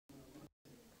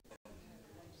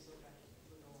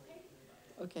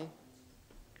Okay.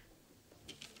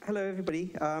 Hello,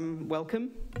 everybody.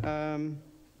 Welcome.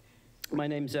 My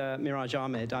name's Miraj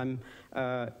Ahmed. I'm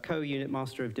co-unit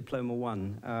master of Diploma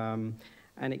 1.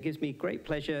 And it gives me great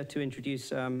pleasure to introduce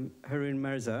Haroon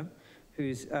Mirza,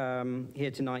 who's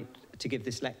here tonight to give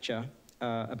this lecture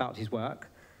about his work.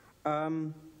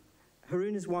 Haroon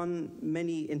has won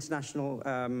many international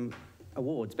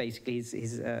awards, basically.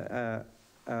 He's a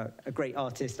great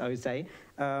artist, I would say.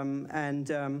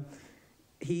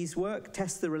 His work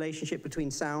tests the relationship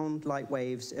between sound, light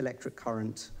waves, electric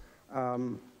current.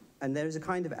 And there is a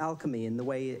kind of alchemy in the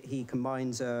way he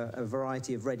combines a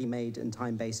variety of ready-made and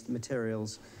time-based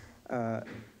materials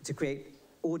to create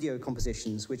audio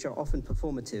compositions, which are often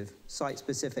performative,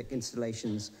 site-specific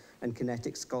installations and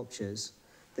kinetic sculptures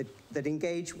that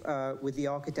engage with the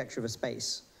architecture of a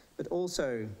space, but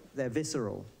also they're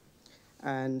visceral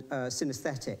and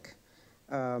synesthetic,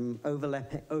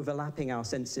 overlapping our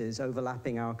senses,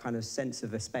 overlapping our kind of sense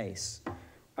of a space.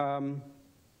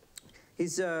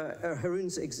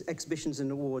 Haroon's exhibitions and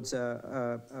awards,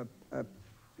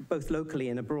 both locally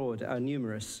and abroad, are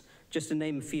numerous. Just to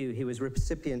name a few, he was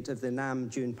recipient of the Nam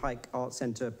June Paik Art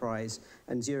Center Prize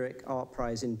and Zurich Art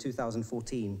Prize in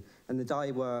 2014, and the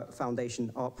DAIWA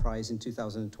Foundation Art Prize in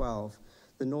 2012,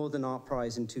 the Northern Art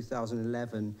Prize in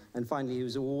 2011, and finally he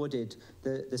was awarded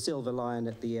the Silver Lion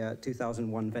at the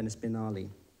 2001 Venice Biennale.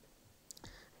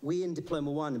 We in Diploma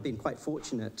 1 have been quite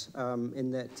fortunate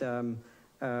in that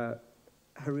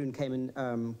Haroon came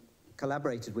and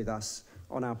collaborated with us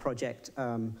on our project,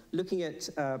 looking at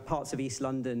parts of East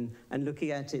London and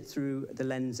looking at it through the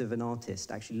lens of an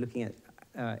artist, actually looking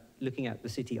at the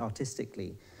city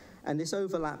artistically. And this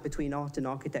overlap between art and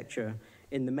architecture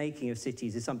in the making of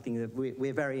cities is something that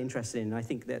we're very interested in. I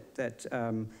think that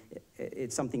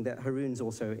it's something that Haroon's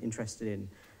also interested in.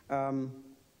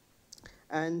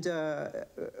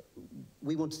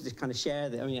 We wanted to kind of share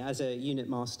that. I mean, as a unit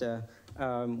master,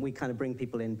 we kind of bring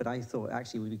people in, but I thought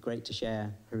actually it would be great to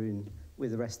share Haroon with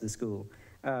the rest of the school.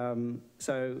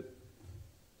 So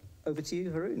over to you,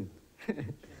 Haroon.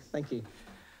 Thank you.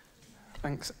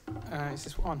 Thanks. Is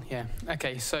this on? Yeah.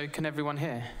 Okay, so can everyone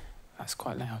hear? That's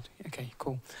quite loud. Okay,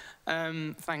 cool.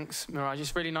 Thanks, Miraj.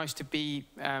 It's really nice to be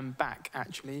back,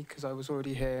 actually, because I was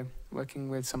already here working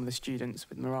with some of the students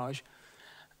with Miraj.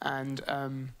 And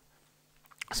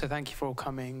so thank you for all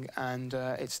coming. And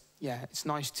it's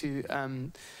nice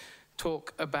to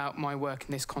talk about my work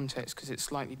in this context, because it's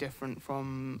slightly different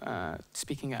from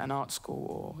speaking at an art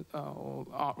school or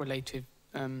art-related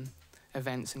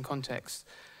events and contexts.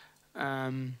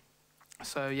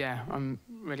 So yeah, I'm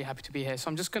really happy to be here. So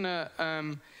I'm just gonna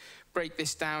break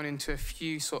this down into a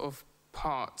few sort of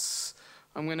parts.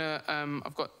 I'm not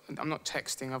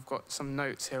texting, I've got some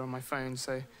notes here on my phone,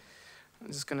 so I'm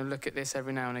just gonna look at this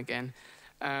every now and again.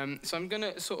 So I'm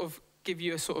gonna sort of give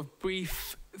you a sort of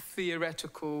brief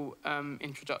theoretical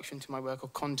introduction to my work, or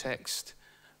context,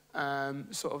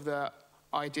 sort of the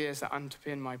ideas that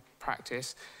underpin my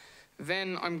practice.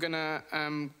 Then I'm gonna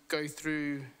go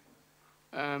through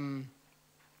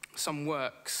some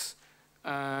works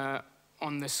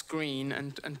on the screen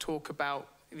and talk about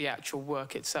the actual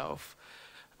work itself,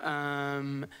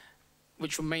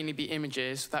 which will mainly be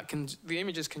images. The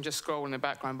images can just scroll in the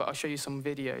background, but I'll show you some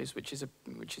videos, which is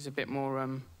a bit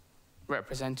more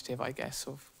representative, I guess,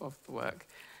 of the work.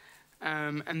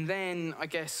 And then I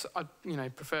guess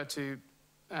I'd prefer to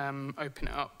open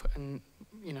it up and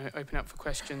open up for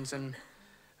questions and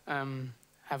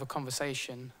have a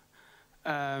conversation.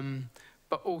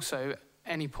 But also,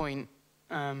 any point,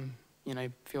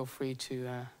 feel free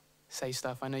to say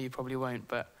stuff. I know you probably won't,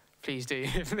 but please do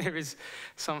if there is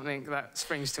something that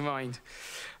springs to mind.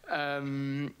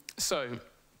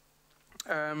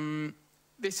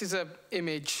 This is an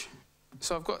image.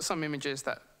 So I've got some images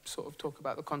that sort of talk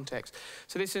about the context.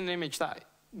 So this is an image that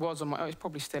was on it's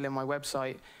probably still in my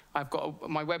website.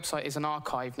 My website is an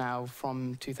archive now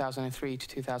from 2003 to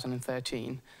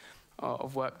 2013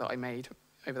 of work that I made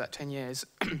over that 10 years.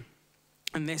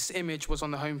 And this image was on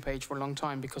the homepage for a long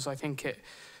time because I think it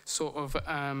sort of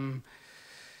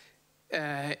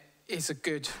is a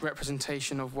good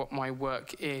representation of what my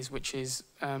work is, which is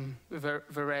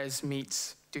Varese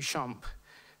meets Duchamp.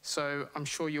 So I'm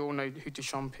sure you all know who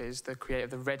Duchamp is, the creator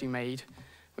of the ready-made,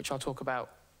 which I'll talk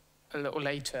about a little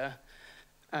later,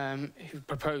 who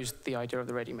proposed the idea of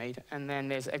the ready-made. And then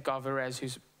there's Edgar Varese,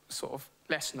 who's sort of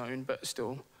less known, but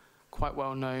still quite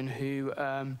well known, who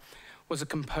was a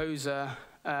composer,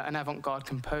 an avant-garde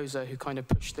composer, who kind of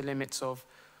pushed the limits of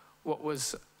what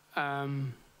was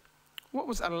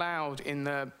allowed in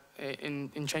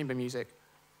chamber music,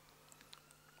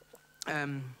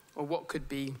 or what could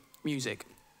be music.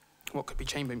 what could be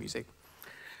chamber music.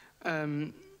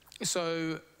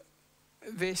 So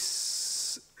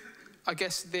this, I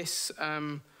guess this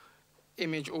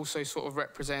image also sort of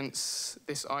represents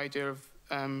this idea of,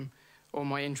 or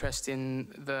my interest in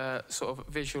the sort of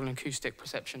visual and acoustic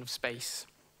perception of space.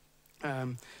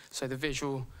 So the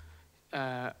visual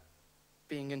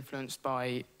being influenced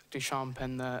by Duchamp,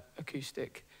 and the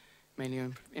acoustic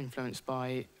mainly influenced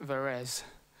by Varese.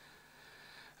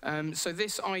 So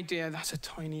this idea, that's a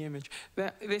tiny image.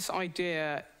 This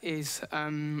idea is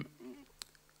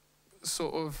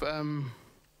sort of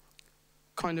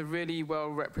kind of really well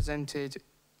represented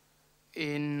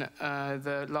in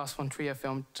the Lars von Trier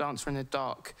film, Dancer in the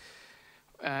Dark,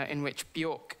 in which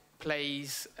Björk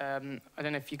plays, I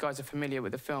don't know if you guys are familiar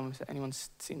with the film, has anyone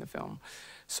seen the film?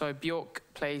 So Björk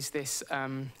plays this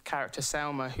character,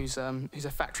 Selma, who's a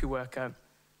factory worker,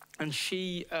 and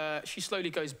she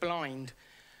slowly goes blind.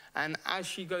 And as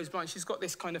she goes blind, she's got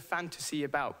this kind of fantasy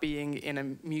about being in a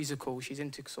musical. She's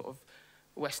into sort of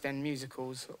West End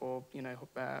musicals, or, you know,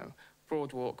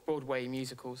 Broadway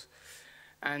musicals.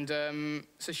 And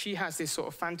so she has this sort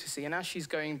of fantasy, and as she's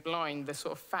going blind, the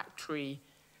sort of factory,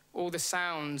 all the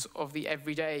sounds of the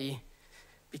everyday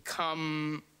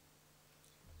become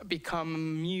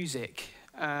music.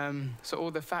 So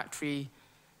all the factory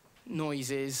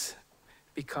noises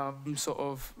become sort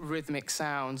of rhythmic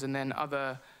sounds, and then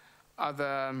other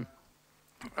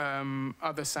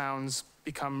sounds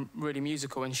become really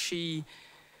musical. And she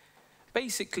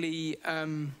basically,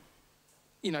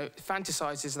 you know,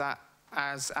 fantasizes that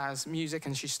as music,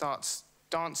 and she starts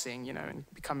dancing, you know, and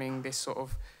becoming this sort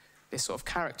of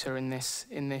character in this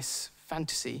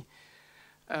fantasy.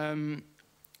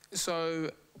 So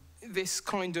this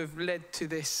kind of led to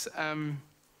this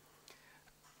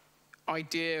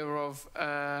idea of,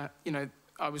 you know,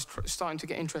 I was starting to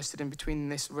get interested in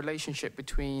this relationship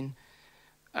between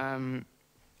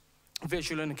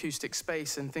visual and acoustic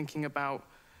space, and thinking about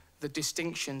the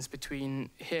distinctions between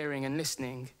hearing and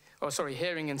listening. Oh, sorry,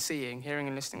 hearing and seeing. Hearing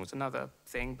and listening was another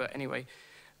thing, but anyway.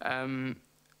 But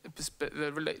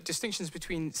the distinctions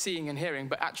between seeing and hearing,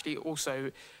 but actually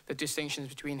also the distinctions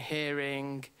between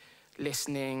hearing,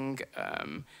 listening,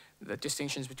 the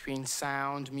distinctions between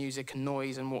sound, music, and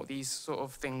noise, and what these sort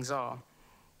of things are.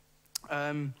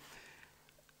 And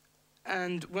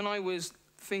when I was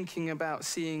thinking about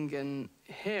seeing and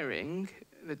hearing,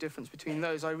 the difference between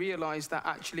those, I realized that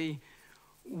actually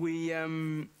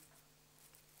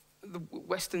the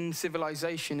Western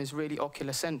civilization is really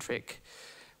oculocentric,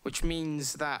 which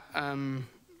means that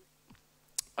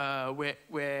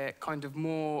we're kind of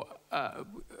more,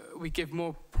 we give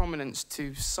more prominence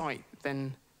to sight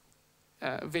than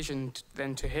vision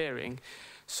than to hearing.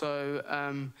 So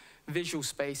visual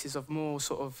space is of more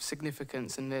sort of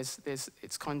significance, and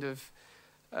it's kind of,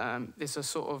 there's a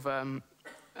sort of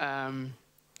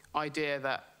idea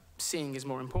that seeing is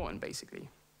more important, basically.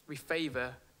 We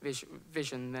favor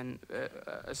vision than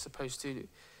as opposed to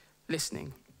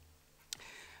listening.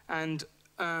 And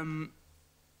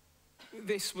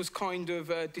this was kind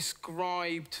of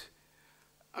described,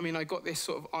 I mean, I got this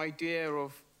sort of idea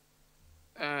of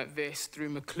this through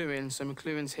McLuhan. So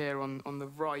McLuhan's here on the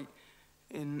right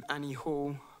in Annie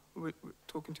Hall,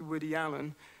 talking to Woody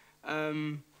Allen.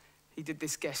 He did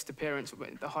this guest appearance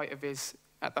at the height of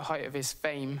his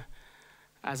fame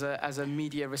as a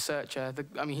media researcher.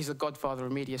 I mean, he's the godfather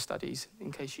of media studies,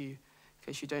 in case you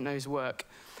don't know his work.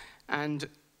 And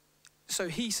so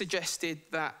he suggested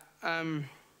that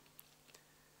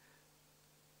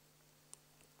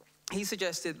in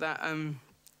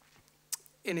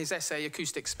his essay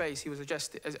Acoustic Space, he was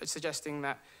suggesting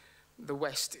that the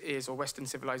West is, or Western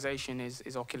civilization is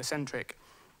oculocentric,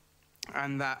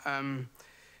 and that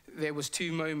there was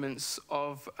two moments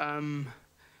of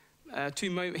he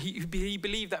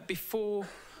believed that before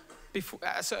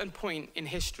at a certain point in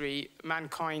history,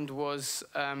 mankind was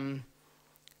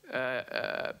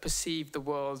perceived the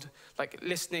world like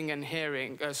listening and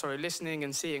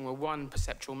seeing were one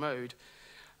perceptual mode.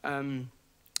 And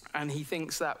he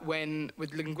thinks that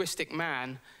with linguistic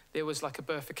man, there was like a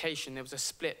bifurcation, there was a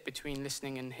split between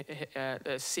listening and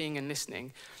seeing and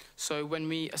listening. So when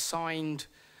we assigned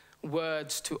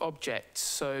words to objects,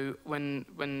 so when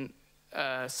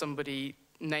somebody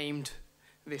named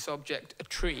this object a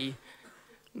tree,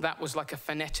 that was like a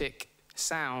phonetic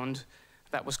sound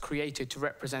that was created to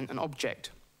represent an object.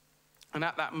 And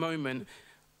at that moment,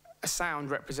 a sound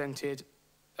represented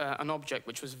an object,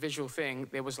 which was a visual thing.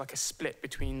 There was like a split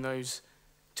between those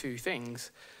two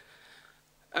things.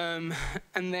 And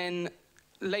then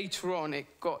later on, it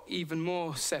got even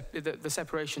more, the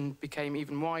separation became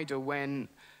even wider when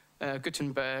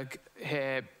Gutenberg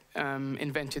here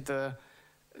invented the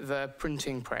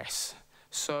printing press.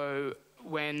 So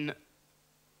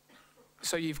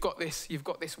you've got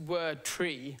this word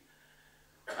tree,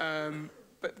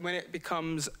 but when it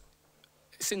becomes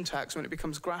syntax, when it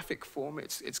becomes graphic form,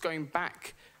 it's going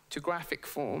back to graphic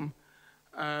form.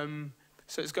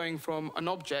 So it's going from an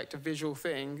object, a visual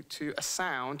thing, to a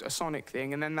sound, a sonic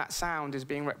thing, and then that sound is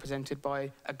being represented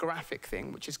by a graphic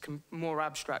thing, which is more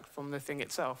abstract from the thing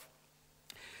itself.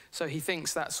 So he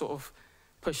thinks that sort of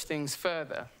pushed things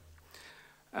further.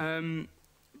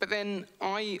 But then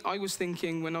I was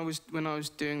thinking when I was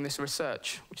doing this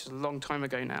research, which is a long time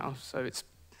ago now, so it's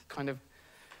kind of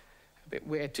a bit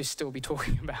weird to still be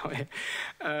talking about it.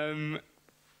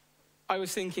 I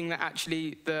was thinking that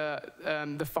actually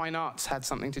the fine arts had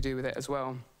something to do with it as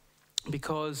well,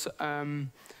 because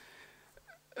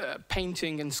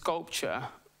painting and sculpture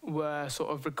were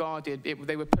sort of regarded,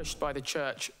 they were pushed by the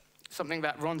church, something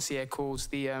that Rancière calls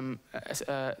the a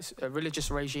religious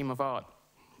regime of art.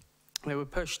 They were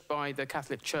pushed by the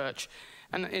Catholic Church,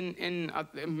 and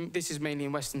this is mainly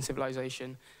in Western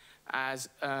civilization, as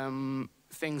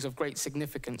things of great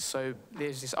significance. So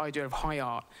there's this idea of high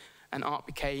art, and art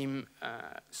became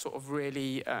sort of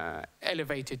really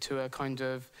elevated to a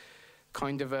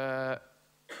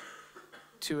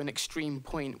to an extreme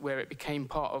point where it became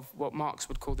part of what Marx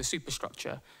would call the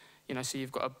superstructure. You know, so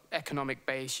you've got an economic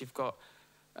base, you've got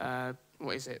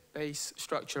base,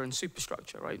 structure, and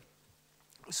superstructure, right?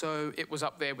 So it was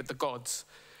up there with the gods,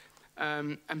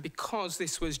 and because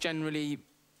this was generally,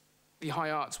 the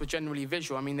high arts were generally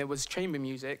visual. I mean, there was chamber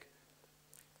music.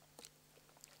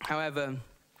 However,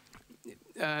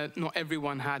 not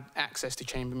everyone had access to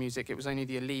chamber music. It was only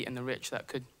the elite and the rich that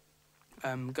could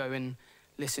go and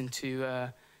listen to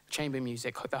chamber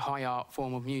music, the high art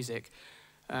form of music.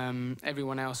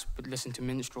 Everyone else would listen to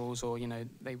minstrels, or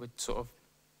they would sort of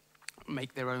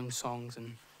make their own songs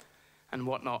and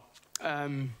whatnot.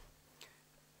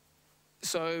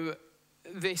 So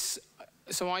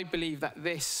I believe that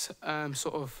this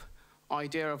sort of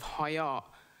idea of high art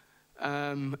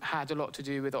had a lot to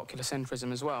do with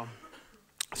oculocentrism as well.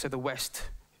 So the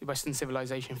Western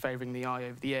civilization favouring the eye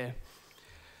over the ear.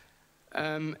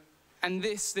 And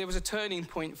there was a turning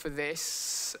point for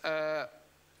this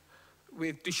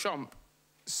with Duchamp.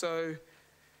 So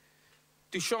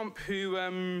Duchamp,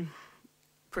 who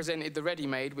presented the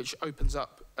ready-made, which opens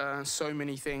up so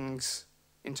many things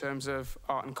in terms of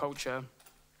art and culture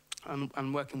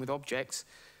and working with objects.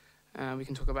 We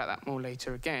can talk about that more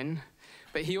later again.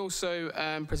 But he also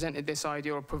presented this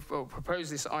idea, or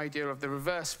proposed this idea of the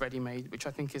reverse ready-made, which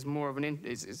I think is more of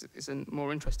is a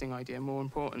more interesting idea, more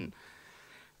important,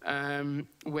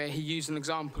 where he used an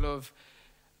example of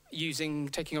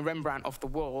taking a Rembrandt off the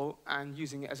wall and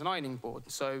using it as an ironing board.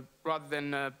 So rather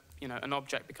than an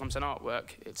object becomes an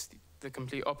artwork, it's the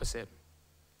complete opposite.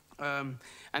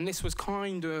 And this was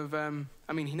kind of,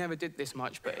 I mean, he never did this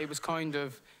much, but it was kind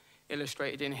of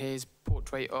illustrated in his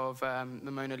portrait of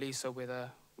the Mona Lisa with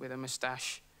a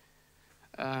moustache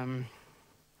and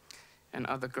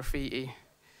other graffiti.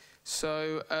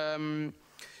 So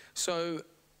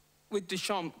with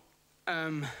Duchamp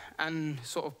and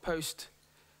sort of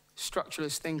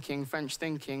post-structuralist thinking, French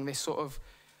thinking, this sort of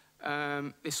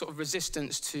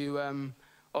resistance to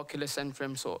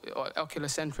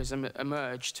oculocentrism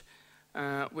emerged,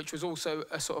 which was also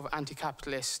a sort of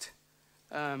anti-capitalist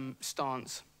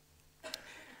stance.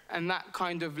 And that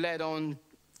kind of led on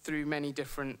through many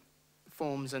different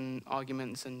forms and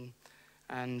arguments and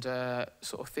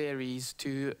sort of theories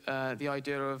to the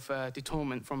idea of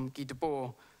détournement from Guy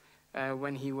Debord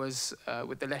when he was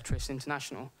with the Lettrists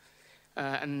International.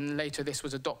 And later this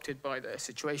was adopted by the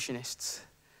Situationists.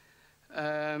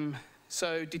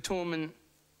 So détournement,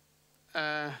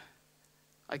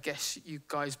 I guess you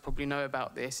guys probably know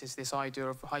about this, is this idea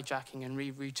of hijacking and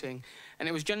rerouting. And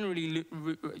it was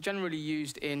generally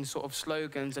used in sort of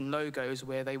slogans and logos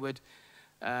where they would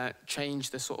change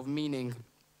the sort of meaning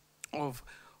of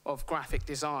graphic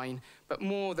design, but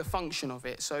more the function of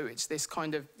it. So it's this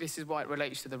is why it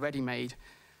relates to the ready-made,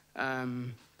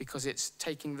 because it's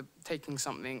taking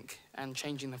something and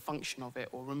changing the function of it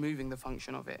or removing the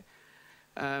function of it.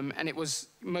 And it was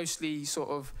mostly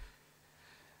sort of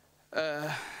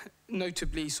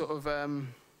notably sort of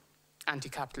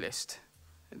anti-capitalist,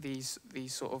 these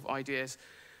sort of ideas.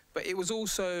 But it was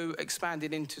also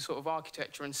expanded into sort of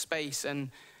architecture and space,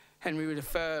 and Henry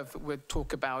Lefebvre would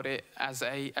talk about it as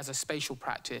a spatial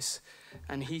practice.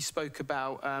 And he spoke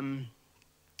about, in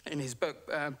his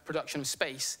book, Production of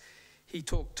Space, he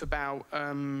talked about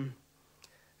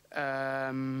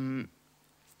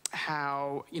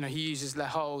how, he uses Les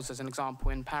Halles as an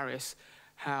example in Paris,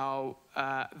 how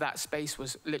that space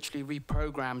was literally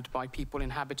reprogrammed by people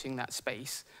inhabiting that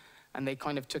space, and they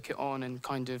kind of took it on and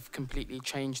kind of completely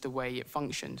changed the way it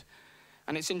functioned.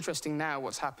 And it's interesting now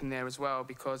what's happened there as well,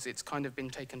 because it's kind of been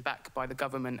taken back by the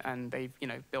government, and they've, you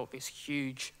know, built this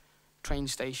huge train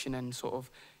station, and sort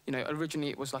of, you know, originally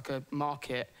it was like a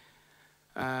market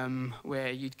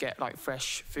where you'd get like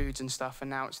fresh foods and stuff,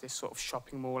 and now it's this sort of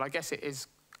shopping mall. I guess it is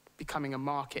becoming a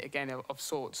market again of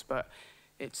sorts, but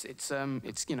it's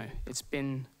you know, it's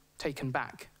been taken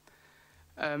back.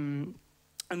 And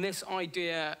this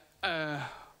idea,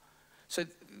 so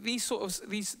these sort of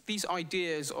these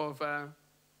ideas of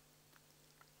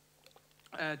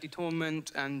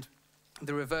détournement and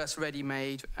the reverse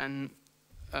ready-made and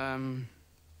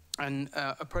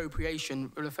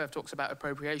appropriation. Lefebvre talks about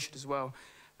appropriation as well,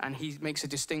 and he makes a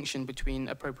distinction between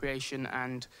appropriation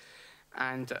and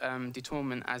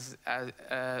détournement as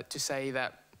to say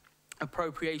that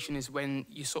appropriation is when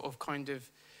you sort of kind of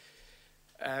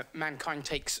mankind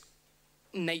takes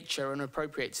nature and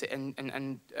appropriates it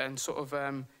and sort of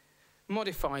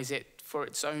modifies it for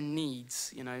its own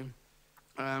needs, you know.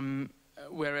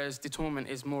 Whereas détournement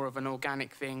is more of an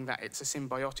organic thing, that it's a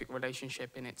symbiotic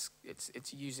relationship, and it's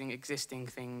using existing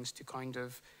things to kind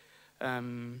of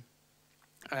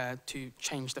to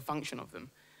change the function of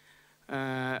them.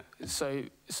 So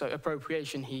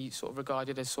appropriation he sort of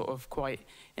regarded as sort of quite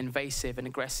invasive and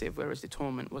aggressive, whereas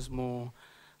détournement was more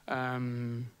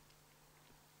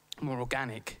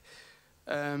organic.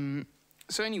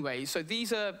 So anyway, so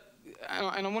these are,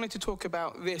 and I wanted to talk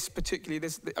about this particularly.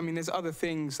 There's other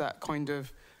things that kind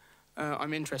of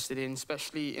I'm interested in,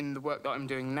 especially in the work that I'm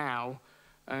doing now.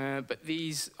 But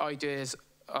these ideas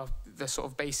are the sort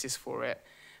of basis for it.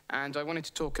 And I wanted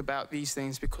to talk about these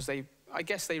things because I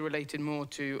guess they related more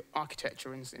to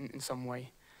architecture in some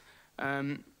way.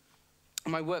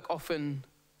 My work often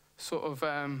sort of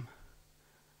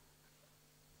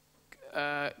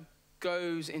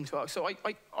goes into art. So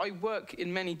I work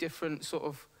in many different sort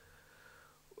of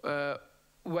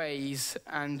ways,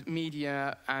 and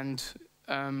media and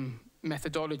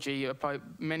methodology, apply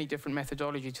many different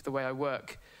methodology to the way I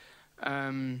work.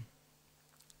 And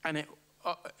it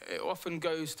often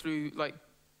goes through like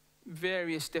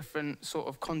various different sort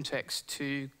of contexts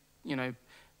to, you know,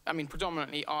 I mean,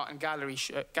 predominantly art and gallery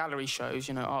shows,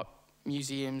 you know, art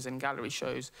museums and gallery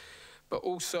shows, but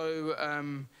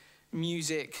also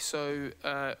music. So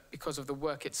because of the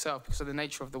work itself, because of the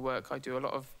nature of the work, I do a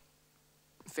lot of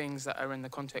things that are in the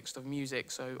context of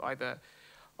music. So either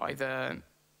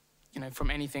you know, from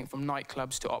anything from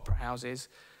nightclubs to opera houses,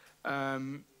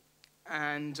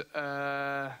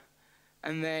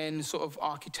 and then sort of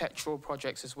architectural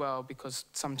projects as well, because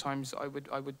sometimes I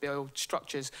would build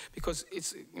structures, because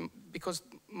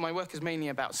my work is mainly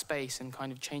about space and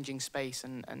kind of changing space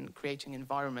and creating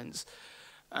environments.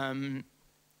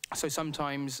 So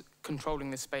sometimes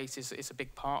controlling the space is a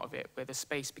big part of it, where the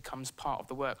space becomes part of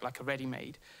the work, like a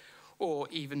ready-made, or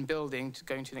even building, to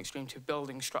going to an extreme, to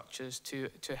building structures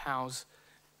to house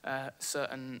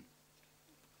certain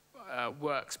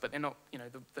works, but they're not, you know,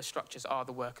 the structures are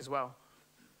the work as well.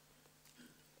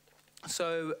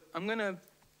 So I'm going to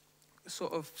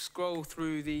sort of scroll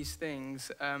through these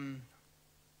things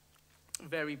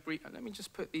very brief. Let me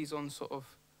just put these on sort of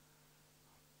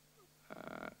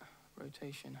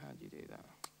rotation. How do you do that?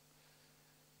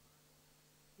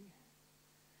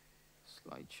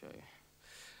 Slideshow.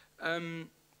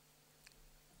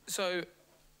 So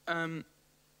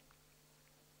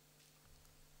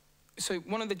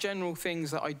one of the general things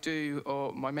that I do,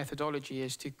 or my methodology,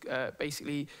 is to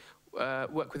basically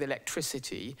work with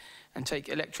electricity, and take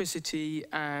electricity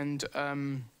and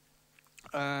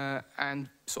sort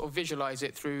of visualize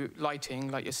it through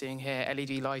lighting, like you're seeing here,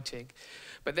 LED lighting,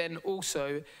 but then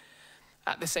also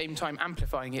at the same time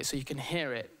amplifying it so you can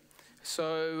hear it.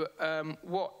 So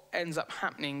what ends up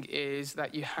happening is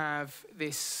that you have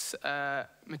this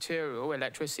material,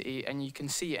 electricity, and you can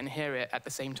see it and hear it at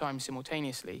the same time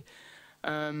simultaneously.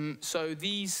 So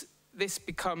this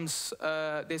becomes,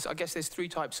 I guess there's three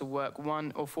types of work,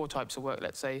 one or four types of work,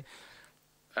 let's say.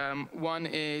 One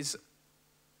is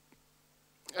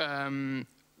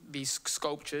these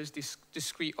sculptures, these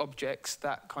discrete objects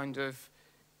that kind of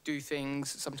do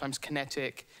things, sometimes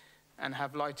kinetic, and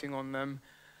have lighting on them,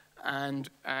 and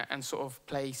sort of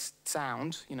play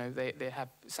sound. You know, they have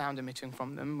sound emitting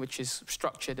from them, which is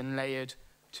structured and layered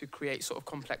to create sort of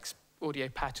complex audio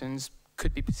patterns.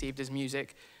 Could be perceived as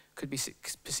music, could be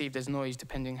perceived as noise,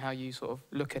 depending how you sort of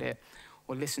look at it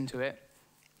or listen to it.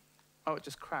 Oh, it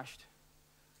just crashed.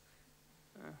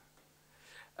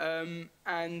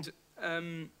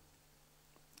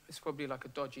 It's probably like a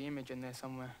dodgy image in there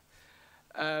somewhere.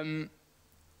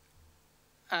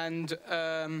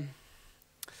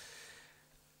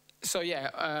 So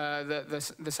yeah,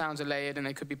 the sounds are layered and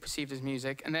they could be perceived as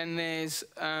music. And then there's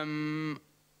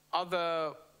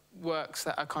other works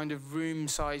that are kind of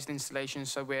room-sized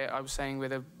installations. So where I was saying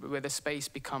where the space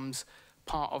becomes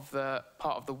part of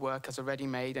the work as a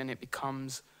ready-made, and it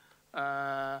becomes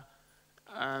an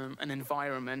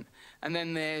environment. And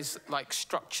then there's like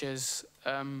structures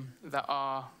that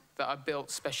are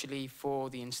built specially for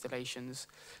the installations.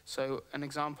 So an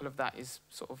example of that is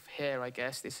sort of here, I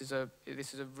guess. This is a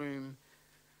room.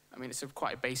 I mean, it's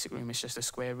quite a basic room. It's just a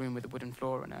square room with a wooden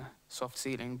floor and a soft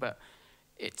ceiling, but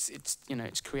it's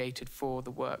created for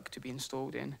the work to be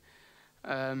installed in.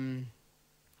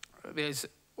 There's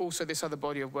also this other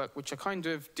body of work, which are kind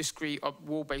of discrete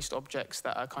wall-based objects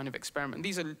that are kind of experiment.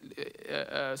 These are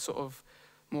sort of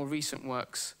more recent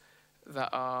works that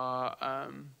are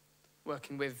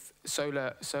working with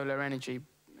solar energy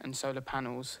and solar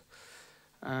panels,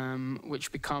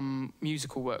 which become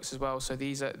musical works as well. So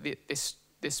these are this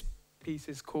piece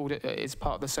is called is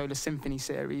part of the Solar Symphony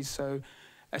series. So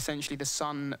essentially, the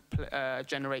sun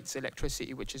generates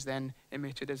electricity, which is then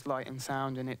emitted as light and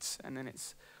sound, and then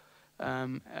it's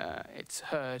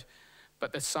heard.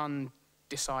 But the sun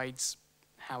decides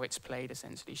how it's played,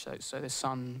 essentially. So the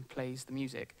sun plays the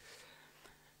music.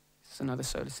 It's another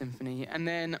Solar Symphony, and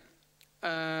then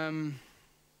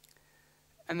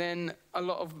a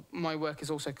lot of my work is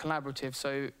also collaborative.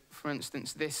 So, for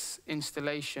instance, this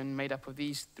installation made up of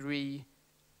these three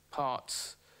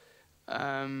parts.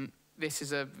 This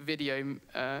is a video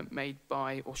made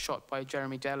by or shot by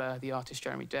Jeremy Deller, the artist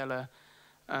Jeremy Deller.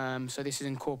 So this is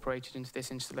incorporated into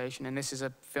this installation, and this is a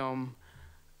film,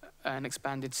 an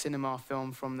expanded cinema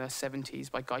film from the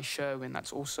 70s by Guy Sherwin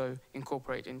that's also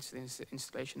incorporated into this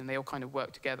installation, and they all kind of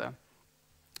work together.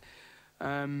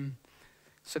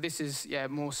 So this is,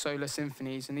 more solar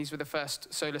symphonies, and these were the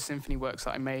first solar symphony works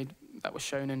that I made that were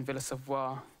shown in Villa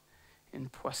Savoye in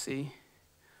Poissy.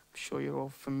 I'm sure you're all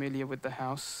familiar with the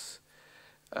house.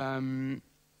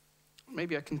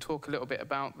 Maybe I can talk a little bit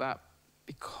about that,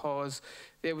 because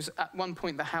there was, at one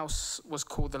point, the house was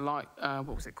called the Light,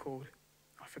 what was it called?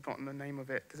 I've forgotten the name of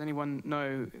it. Does anyone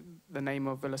know the name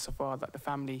of Villa Savoye that the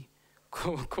family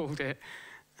called it?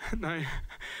 No?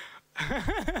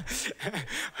 I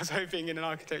was hoping in an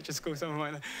architecture school, something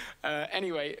like that.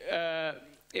 Anyway,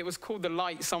 it was called the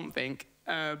Light something,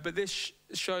 but this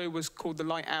show was called the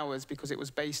Light Hours because it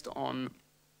was based on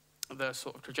the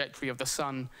sort of trajectory of the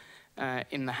sun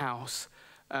in the house.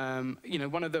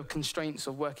 One of the constraints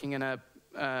of working in a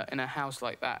house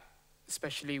like that,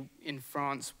 especially in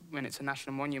France when it's a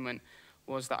national monument,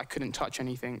 was that I couldn't touch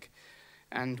anything,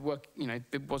 and I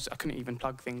couldn't even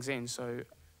plug things in. So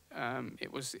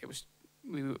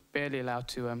we were barely allowed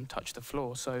to touch the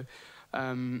floor. So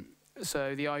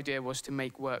the idea was to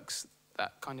make works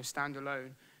that kind of stand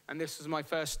alone. And this was my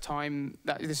first time.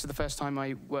 This is the first time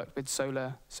I worked with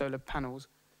solar panels.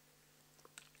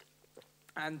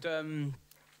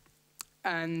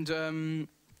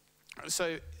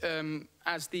 So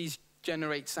as these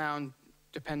generate sound,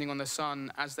 depending on the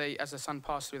sun, as the sun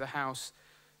passed through the house,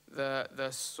 the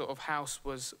sort of house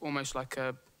was almost like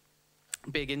a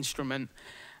big instrument,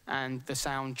 and the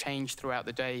sound changed throughout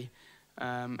the day,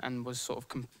 and was sort of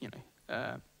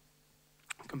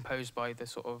composed by the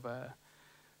sort of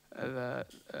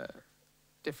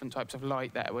different types of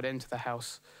light that would enter the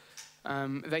house.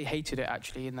 They hated it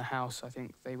actually in the house. I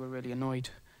think they were really annoyed,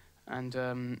 and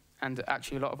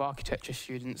actually a lot of architecture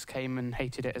students came and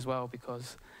hated it as well,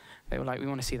 because they were like, we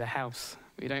want to see the house.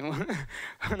 We don't want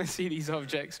to see these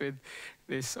objects with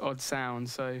this odd sound.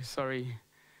 So sorry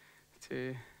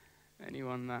to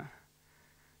anyone that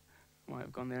might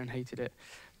have gone there and hated it.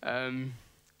 That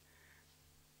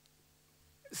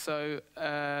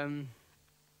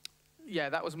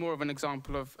was more of an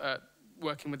example of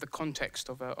working with the context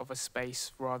of a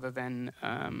space rather than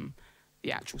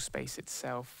the actual space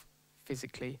itself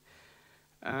physically.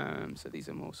 So these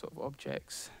are more sort of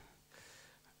objects.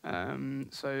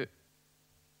 So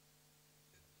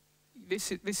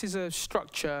this is a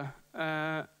structure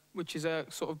which is a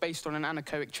sort of based on an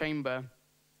anechoic chamber,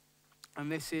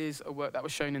 and this is a work that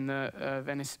was shown in the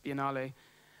Venice Biennale,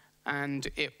 and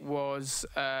it was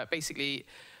basically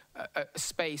a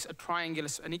space,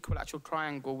 an equilateral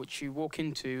triangle which you walk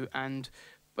into, and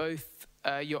both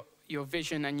your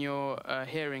vision and your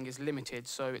hearing is limited.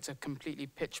 So it's a completely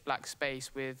pitch black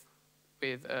space with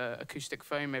acoustic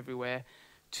foam everywhere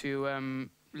to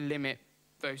limit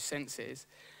those senses.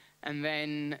 And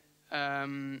then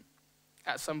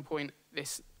at some point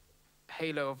this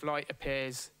halo of light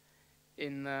appears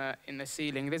in the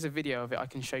ceiling. There's a video of it. I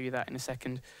can show you that in a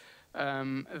second.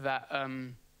 That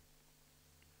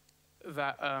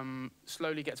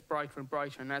slowly gets brighter and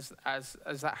brighter, and as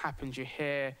that happens, you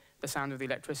hear the sound of the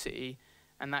electricity,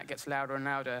 and that gets louder and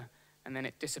louder, and then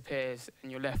it disappears,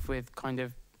 and you're left with kind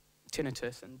of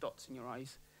tinnitus and dots in your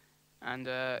eyes, and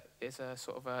it's a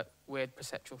sort of a weird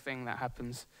perceptual thing that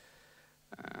happens.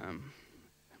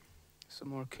 Some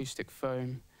more acoustic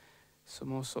foam, some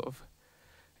more sort of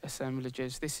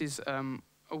assemblages. This is a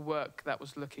work that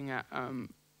was looking at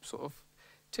sort of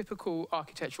typical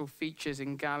architectural features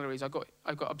in galleries. I got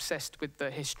obsessed with the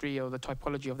history or the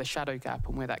typology of the shadow gap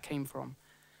and where that came from.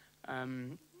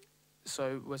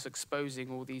 So was exposing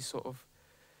all these sort of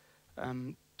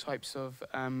types of.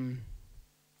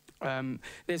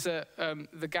 There's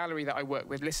the gallery that I work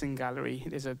with, Lisson Gallery.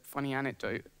 There's a funny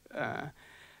anecdote.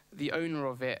 The owner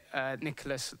of it,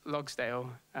 Nicholas Logsdale,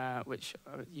 which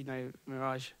you know,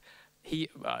 Mirage. I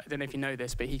don't know if you know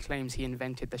this, but he claims he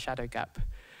invented the shadow gap.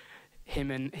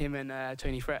 Him and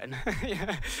Tony Fretton.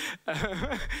 Yeah.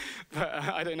 But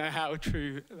I don't know how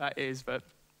true that is, but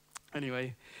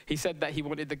anyway, he said that he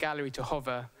wanted the gallery to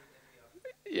hover.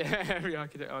 Yeah, every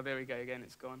architect. Oh, there we go again.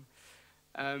 It's gone.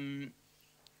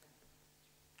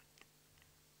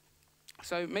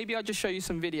 So maybe I'll just show you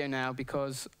some video now,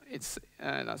 because it's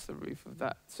that's the roof of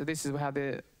that. So this is how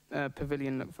the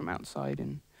pavilion looked from outside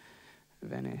in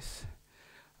Venice.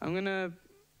 I'm gonna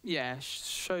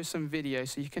show some video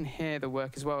so you can hear the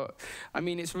work as well. I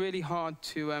mean, it's really hard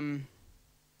to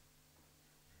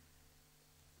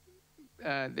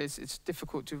it's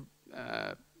difficult to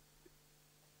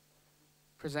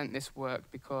present this work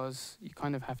because you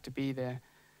kind of have to be there.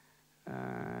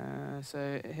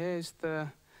 So here's the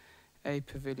A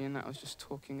Pavilion that I was just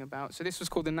talking about. So this was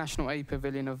called the National A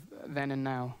Pavilion of Then and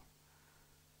Now.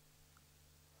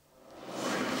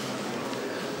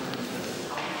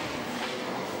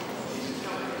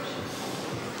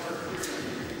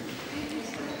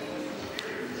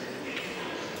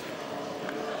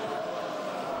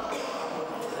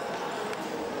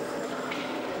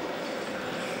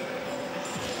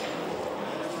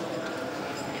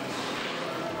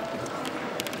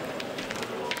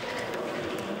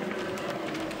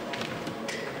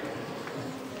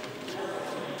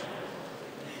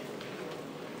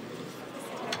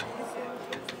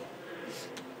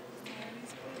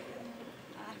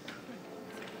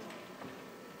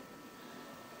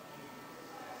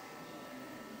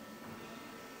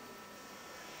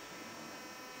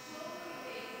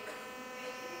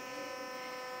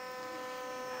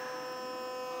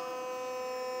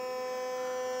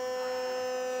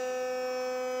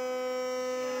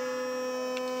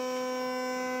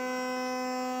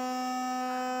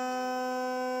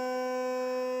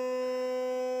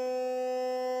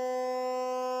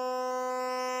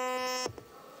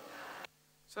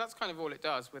 So that's kind of all it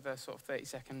does, with a sort of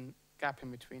 30-second gap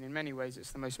in between. In many ways,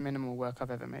 it's the most minimal work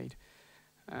I've ever made.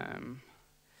 And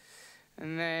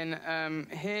then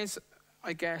here's,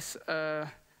 I guess,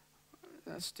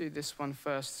 let's do this one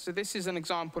first. So this is an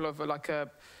example of like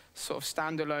a sort of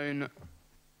standalone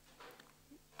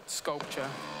sculpture.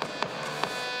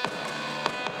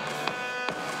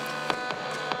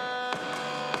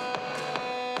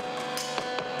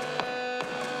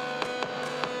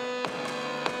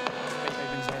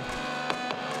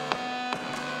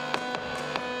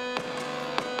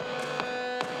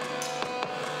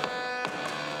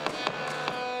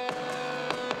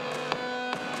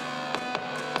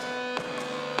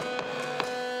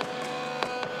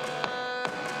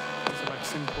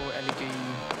 Simple LED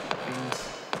things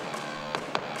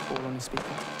all on the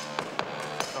speaker.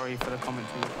 Sorry for the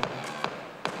commentary, you probably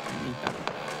don't need that.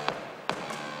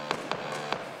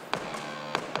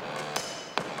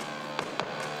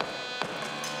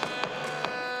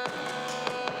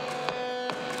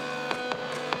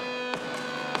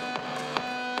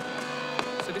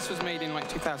 So this was made in like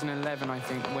 2011, I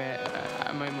think, where at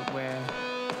a moment where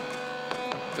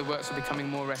the works are becoming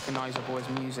more recognizable as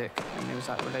music, and there was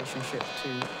that relationship to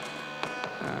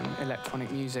electronic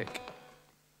music.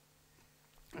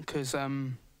 Because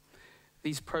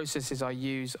these processes I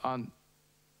use are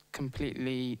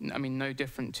completely, I mean, no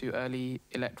different to early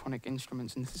electronic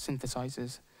instruments and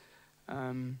synthesizers.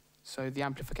 So the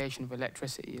amplification of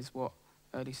electricity is what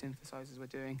early synthesizers were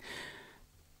doing.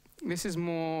 This is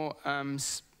more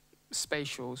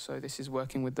spatial, so this is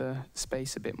working with the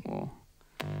space a bit more.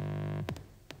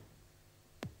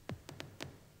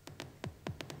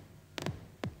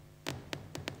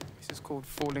 Called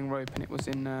Falling Rope, and it was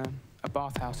in a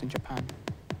bathhouse in Japan.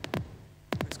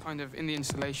 It's kind of, in the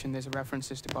installation there's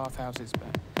references to bathhouses,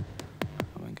 but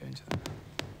I won't go into that.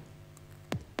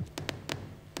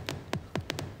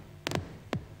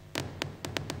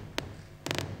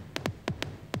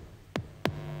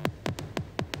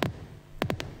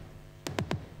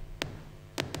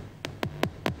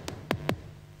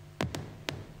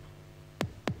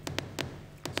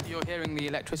 hearing the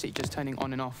electricity just turning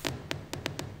on and off.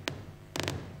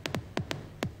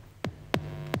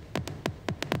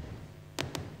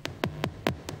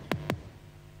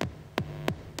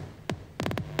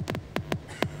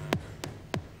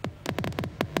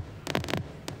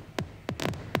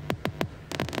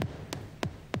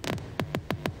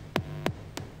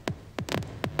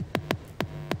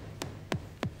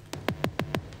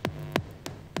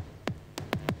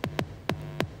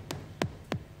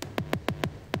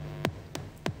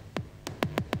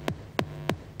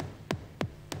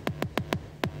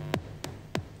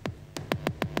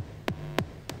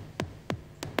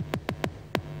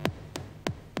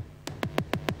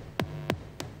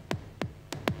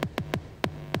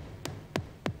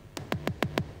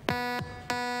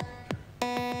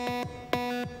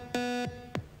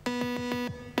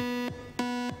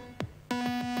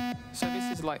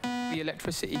 Like the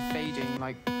electricity fading,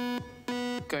 like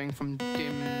going from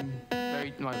dim,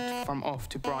 from off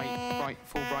to bright,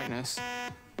 full brightness,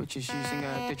 which is using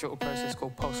a digital process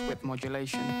called pulse width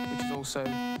modulation, which is also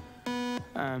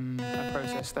a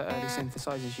process that early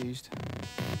synthesizers used.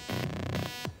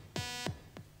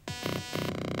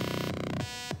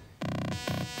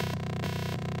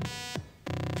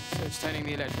 So it's turning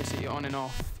the electricity on and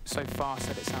off so fast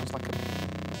that it sounds like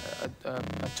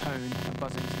a tone, a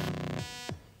buzzing sound.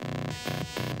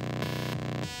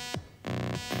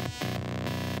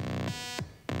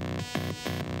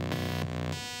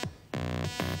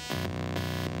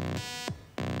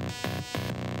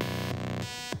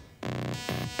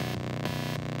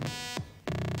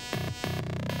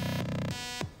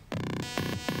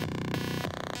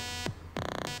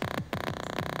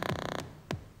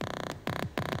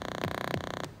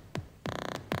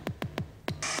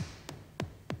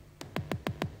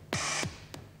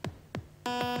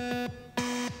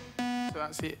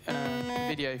 That's the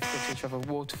video footage of a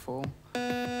waterfall. You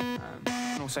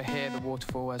can also hear the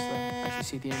waterfall as you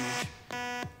see the image.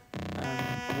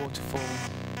 A waterfall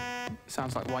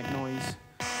sounds like white noise.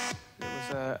 There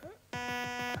was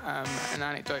an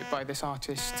anecdote by this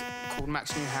artist called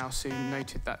Max Newhouse who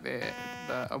noted that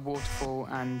a waterfall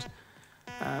and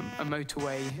a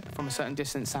motorway from a certain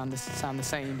distance sound the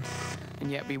same,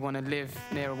 and yet we want to live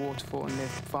near a waterfall and live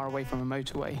far away from a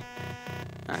motorway.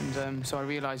 And so I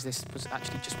realised this was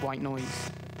actually just white noise,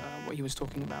 what he was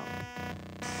talking about.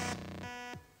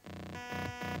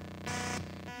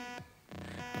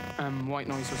 White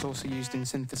noise was also used in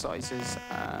synthesizers,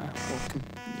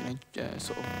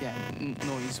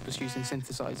 noise was used in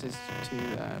synthesizers to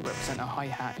represent a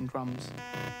hi-hat in drums.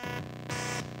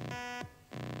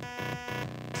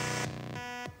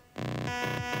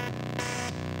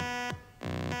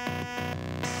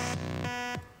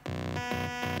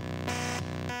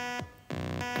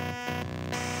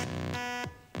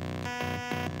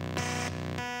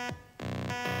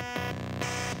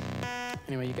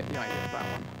 Anyway, you get the idea of that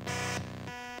one.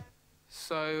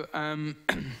 So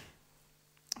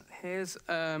here's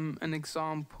an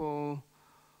example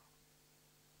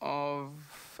of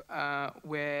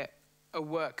where a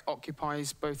work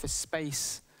occupies both a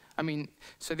space.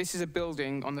 So this is a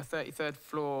building on the 33rd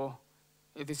floor.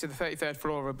 This is the 33rd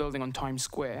floor of a building on Times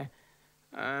Square.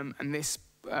 And this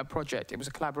project, it was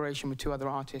a collaboration with two other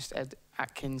artists, Ed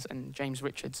Atkins and James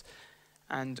Richards.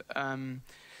 And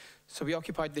so we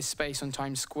occupied this space on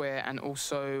Times Square, and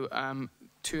also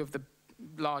two of the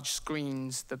large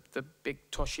screens, the big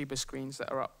Toshiba screens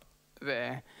that are up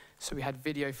there. So we had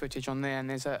video footage on there, and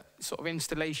there's a sort of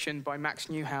installation by Max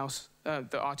Newhouse,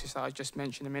 the artist that I just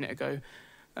mentioned a minute ago,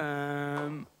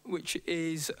 which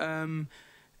is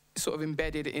sort of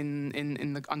embedded in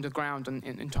the underground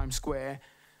in Times Square,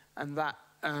 and that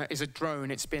is a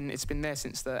drone. It's been there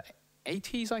since the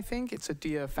 80s, I think. It's a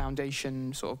DAIWA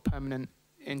Foundation sort of permanent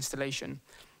installation.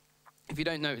 If you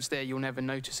don't know it's there, you'll never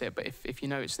notice it, but if you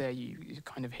know it's there, you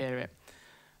kind of hear it.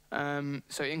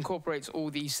 So it incorporates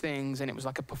all these things, and it was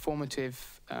like a performative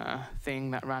thing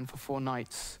that ran for 4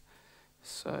 nights.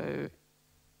 So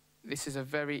this is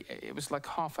it was like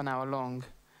half an hour long,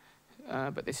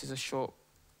 but this is a short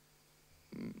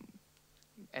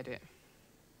edit.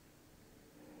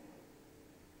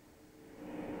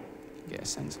 Get a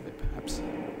sense of it, perhaps.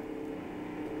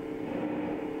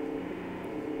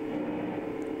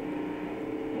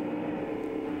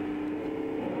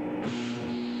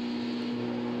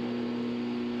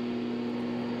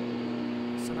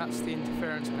 So that's the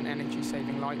interference of an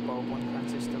energy-saving light bulb on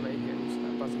transistor radios,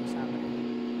 that buzzing sound.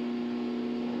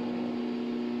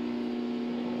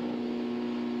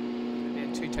 There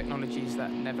are 2 technologies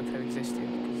that never coexisted,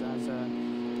 because as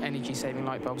energy-saving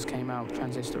light bulbs came out,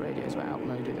 transistor radios were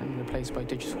outmoded and replaced by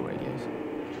digital radios.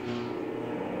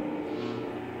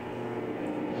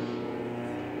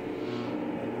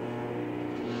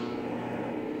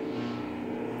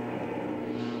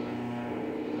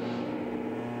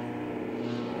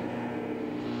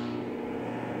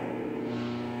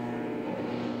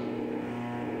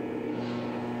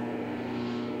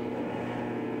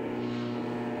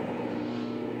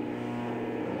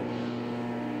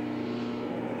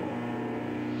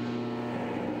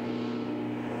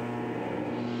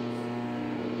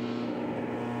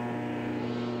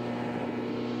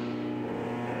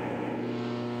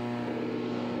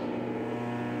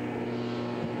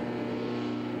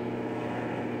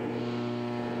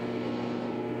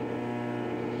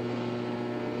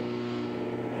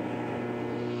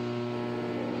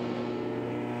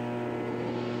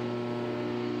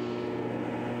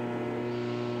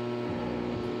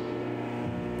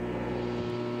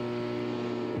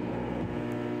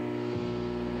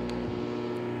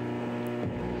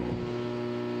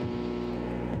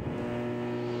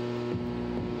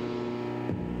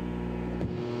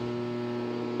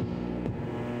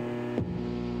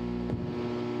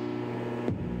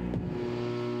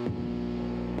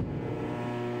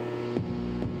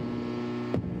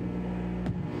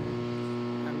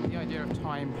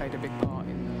 time played a big part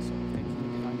in the sort of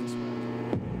thinking behind this work.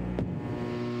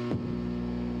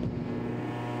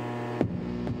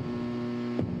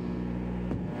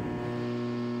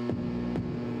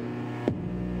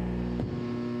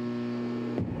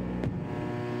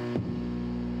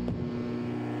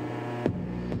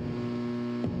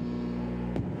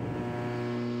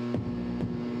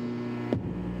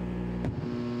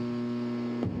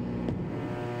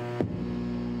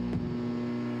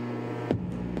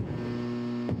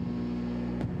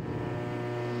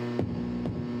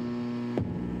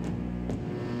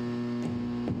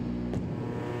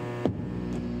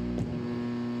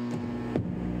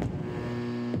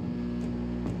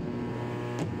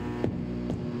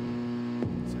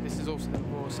 Also the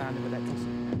raw sound of electricity.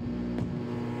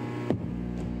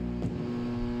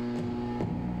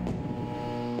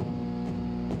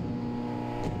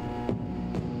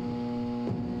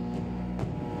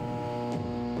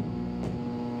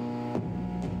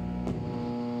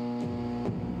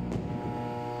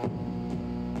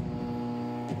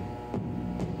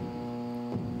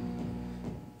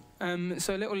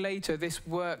 So a little later, this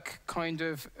work kind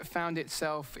of found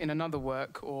itself in another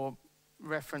work, or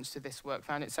reference to this work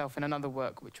found itself in another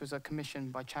work, which was a commission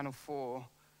by Channel 4,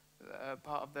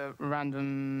 part of the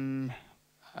Random,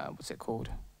 what's it called?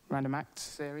 Random Acts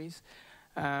series,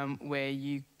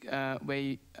 where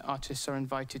artists are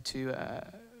invited to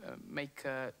make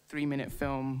a 3-minute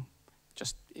film,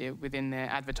 just within their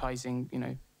advertising, you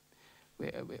know,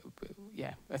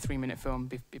 yeah, a 3-minute film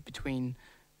between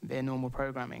their normal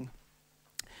programming.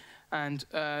 And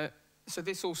so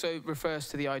this also refers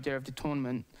to the idea of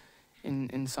detournement,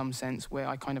 in some sense, where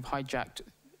I kind of hijacked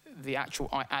the actual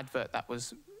advert that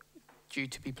was due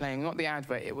to be playing. Not the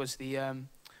advert, it was the,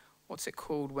 what's it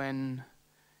called when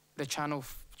the Channel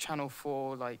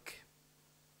 4, like,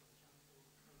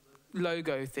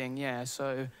 logo thing, yeah,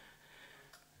 so,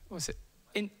 what's it?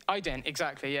 Ident,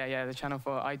 exactly, yeah, the Channel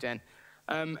 4 ident.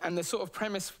 And the sort of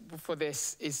premise for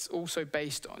this is also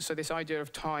based on, so this idea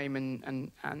of time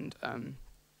and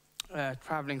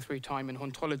traveling through time and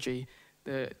hauntology,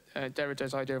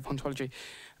 Derrida's idea of hauntology.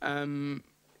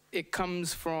 It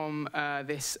comes from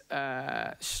this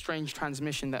strange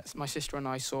transmission that my sister and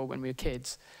I saw when we were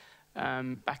kids,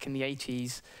 back in the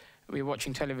 80s. We were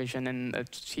watching television and the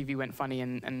TV went funny,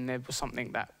 and there was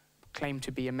something that claimed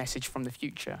to be a message from the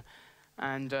future.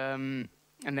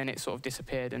 And then it sort of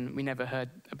disappeared, and we never heard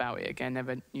about it again,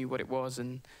 never knew what it was,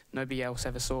 and nobody else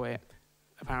ever saw it,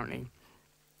 apparently.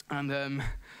 And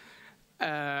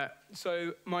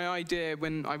so my idea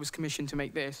when I was commissioned to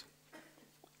make this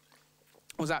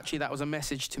was actually that was a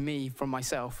message to me from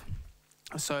myself.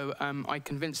 So I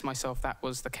convinced myself that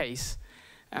was the case,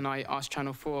 and I asked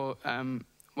Channel 4,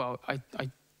 well, I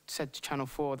said to Channel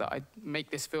 4 that I'd make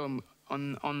this film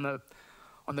on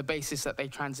the basis that they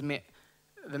transmit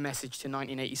the message to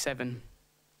 1987,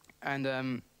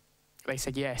 and they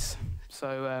said yes.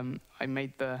 So I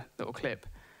made the little clip,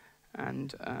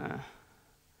 and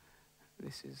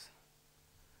this is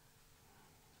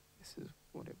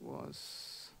what it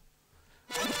was.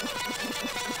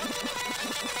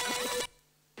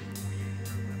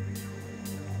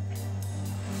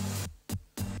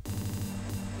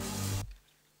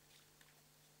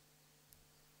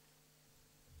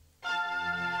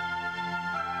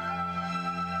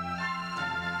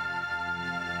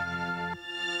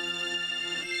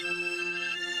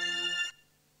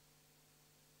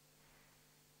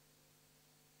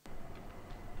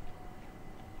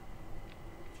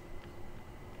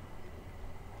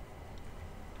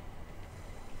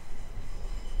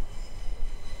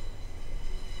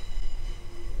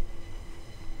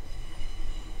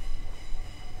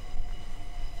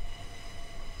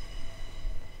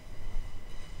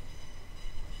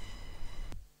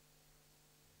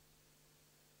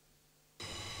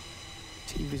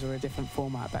 TVs were a different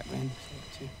format back then, so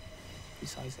to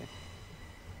resize it.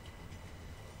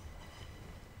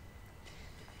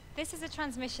 This is a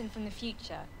transmission from the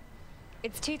future.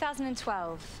 It's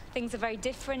 2012. Things are very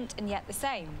different and yet the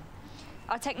same.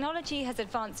 Our technology has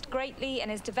advanced greatly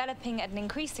and is developing at an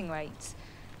increasing rate.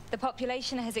 The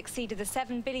population has exceeded the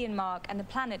 7 billion mark, and the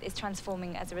planet is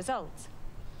transforming as a result.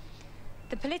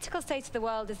 The political state of the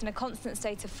world is in a constant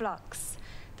state of flux.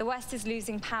 The West is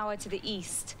losing power to the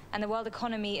East, and the world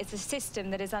economy is a system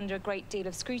that is under a great deal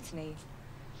of scrutiny.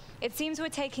 It seems we're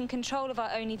taking control of our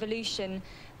own evolution,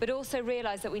 but also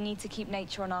realize that we need to keep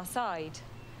nature on our side.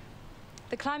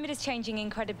 The climate is changing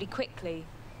incredibly quickly.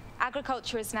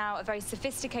 Agriculture is now a very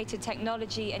sophisticated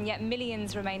technology, and yet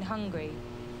millions remain hungry.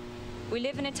 We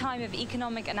live in a time of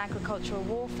economic and agricultural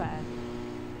warfare.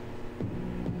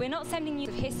 We're not sending you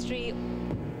of history.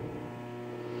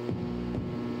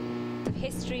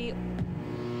 history,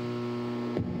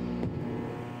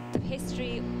 the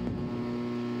history,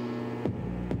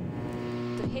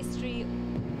 the history,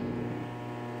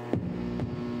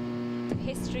 the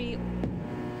history,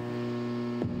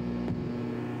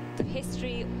 the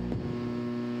history,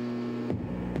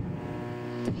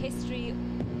 the history,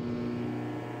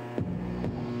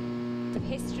 the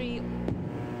history,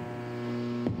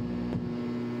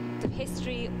 the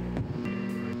history,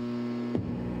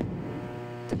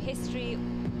 the history.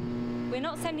 We're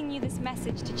not sending you this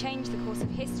message to change the course of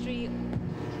history.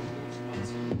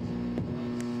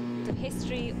 The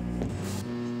history,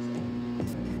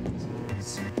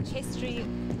 the history,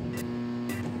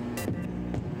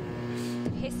 the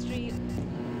history,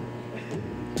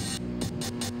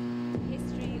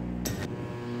 history.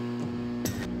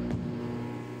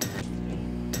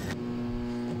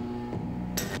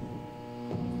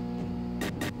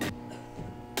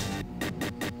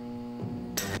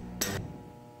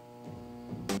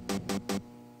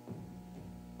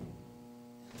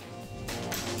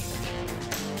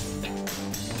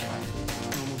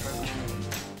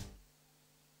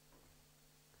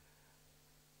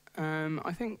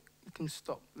 I think we can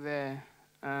stop there.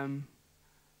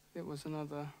 There was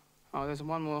another. Oh, there's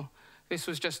one more. This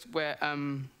was just where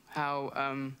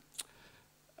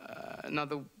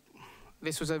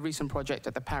This was a recent project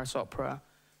at the Paris Opera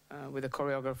with a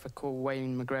choreographer called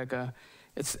Wayne McGregor.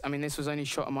 I mean, this was only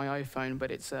shot on my iPhone,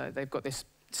 but it's they've got this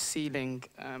ceiling.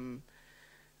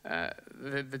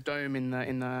 The dome in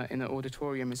the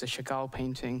auditorium is a Chagall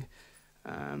painting.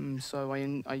 So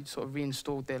I sort of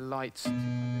reinstalled their lights to kind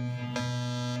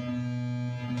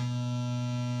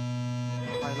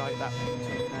of highlight that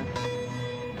painting there.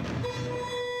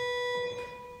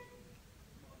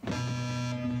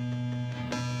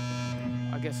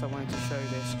 I guess I wanted to show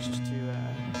this just to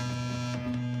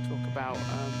talk about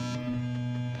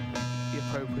the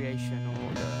appropriation or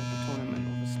the tournament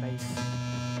or the space.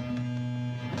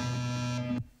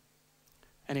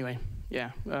 Anyway,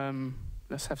 yeah.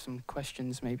 Let's have some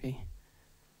questions, maybe.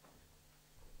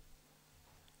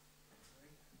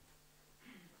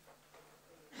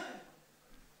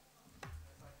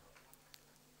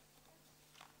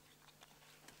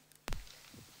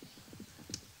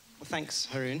 Well, thanks,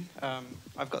 Haroon.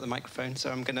 I've got the microphone, so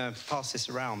I'm going to pass this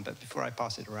around. But before I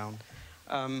pass it around,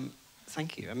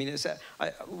 thank you. I mean,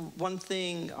 one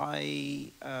thing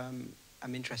I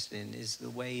am interested in is the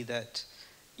way that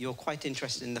you're quite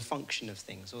interested in the function of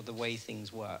things or the way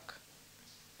things work.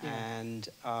 Yeah. And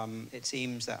it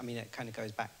seems that, I mean, it kind of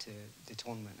goes back to the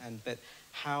tournament, but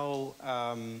how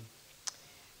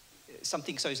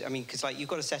something so, I mean, because like you've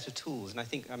got a set of tools, and I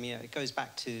think, I mean, it goes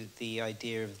back to the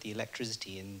idea of the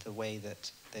electricity and the way that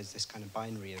there's this kind of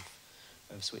binary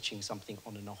of switching something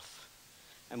on and off.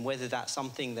 And whether that's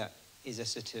something that is a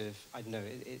sort of, I don't know,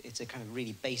 it's a kind of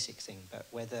really basic thing, but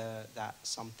whether that's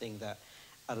something that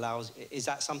is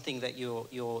that something that you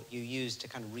use to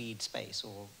kind of read space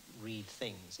or read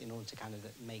things in order to kind of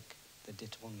make the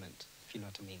détournement, if you know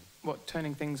what I mean? What,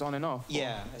 turning things on and off?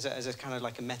 Yeah, as a kind of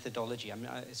like a methodology. I mean,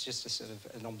 it's just a sort of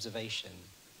an observation.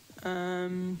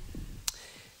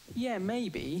 Yeah,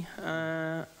 maybe.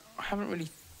 I haven't really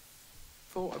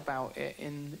thought about it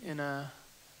in a...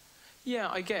 Yeah,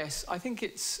 I guess. I think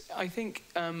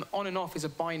on and off is a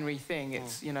binary thing.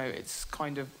 It's, you know, it's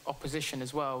kind of opposition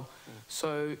as well.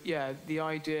 So, yeah, the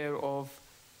idea of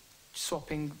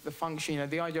swapping the function, you know,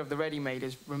 the idea of the ready-made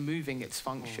is removing its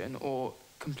function or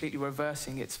completely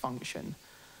reversing its function.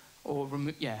 Or,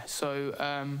 yeah, so,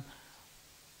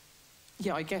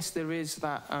 yeah, I guess there is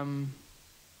that,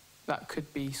 that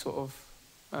could be sort of,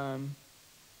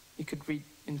 you could read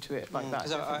into it like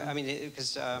that. I mean,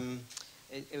 because...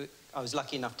 I was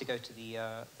lucky enough to go to the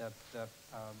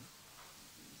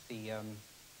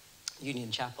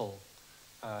Union Chapel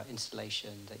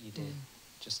installation that you did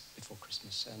just before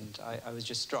Christmas, and I was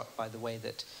just struck by the way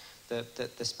that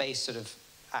the space sort of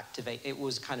it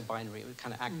was kind of binary. It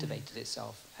kind of activated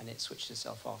itself and it switched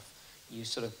itself off.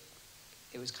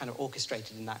 It was kind of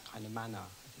orchestrated in that kind of manner.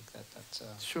 I think that's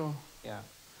sure. Yeah,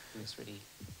 it's really.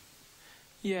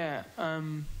 Yeah.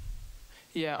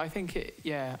 Yeah, I think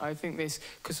this,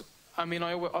 because, I mean,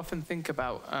 I often think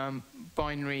about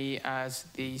binary as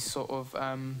the sort of,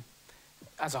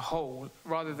 as a whole,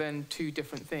 rather than two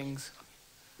different things.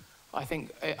 I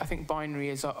think binary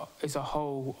is a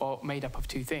whole or made up of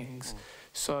two things.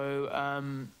 So,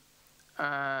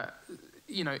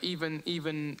 you know,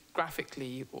 even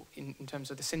graphically, in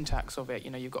terms of the syntax of it,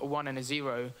 you know, you've got a 1 and a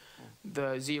 0.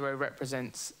 The 0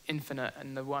 represents infinite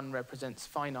and the 1 represents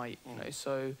finite, you know,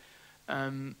 so...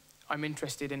 I'm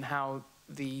interested in how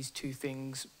these two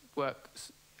things work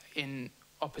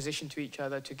opposition to each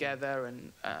other, together,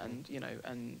 and you know,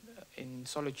 and in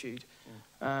solitude.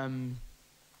 And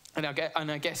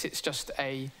I guess it's just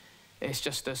a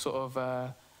sort of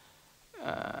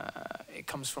it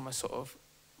comes from a sort of,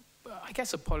 I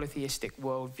guess, a polytheistic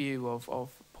worldview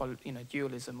of you know,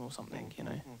 dualism or something, you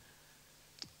know.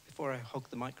 Before I hog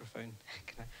the microphone,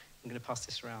 I'm going to pass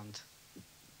this around.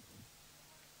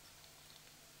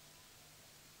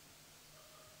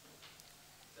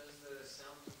 Does the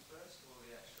sound come first or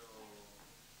the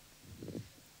actual...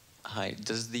 Hi,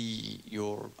 does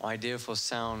your idea for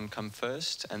sound come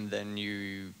first and then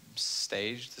you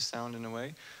stage the sound in a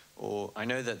way? Or I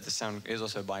know that the sound is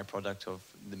also a byproduct of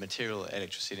the material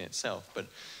electricity in itself, but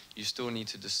you still need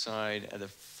to decide at the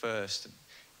first,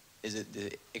 is it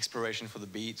the exploration for the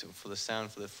beat or for the sound,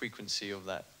 for the frequency of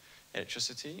that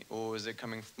electricity, or is it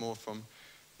coming more from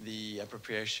the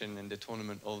appropriation and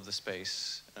detournement of the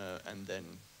space and then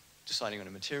deciding on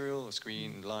a material, a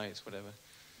screen, lights, whatever?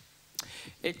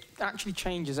 It actually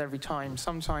changes every time.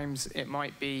 Sometimes it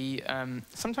might be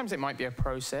a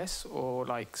process, or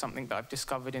like something that I've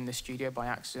discovered in the studio by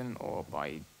accident or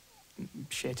by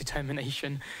sheer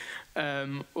determination,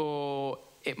 or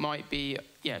it might be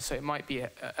so it might be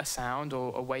a sound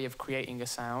or a way of creating a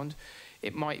sound.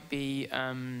 It might be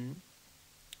an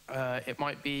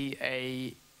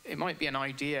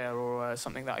idea or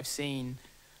something that I've seen.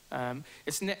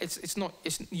 It's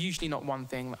usually not one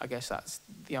thing. I guess that's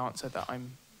the answer that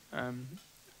I'm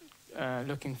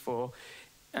looking for,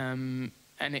 and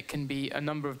it can be a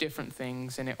number of different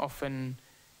things, and it often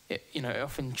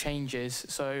changes.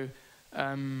 So,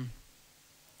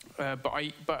 but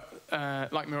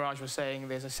like Mirage was saying,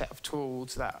 there's a set of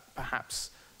tools that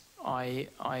perhaps I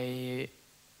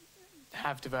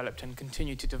have developed and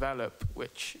continue to develop,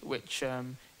 which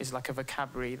is like a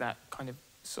vocabulary that kind of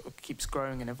sort of keeps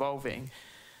growing and evolving,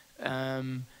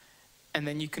 and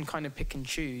then you can kind of pick and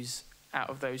choose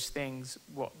out of those things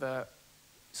what the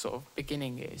sort of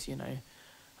beginning is, you know.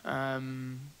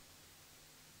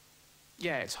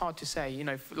 Yeah, it's hard to say, you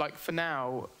know. Like for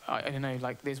now, I don't know.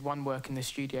 Like there's one work in the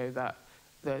studio that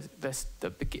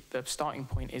the starting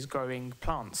point is growing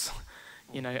plants,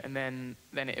 you know, and then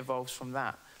it evolves from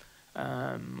that,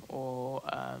 I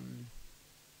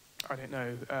don't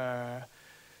know.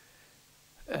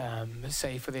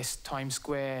 Say for this Times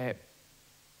Square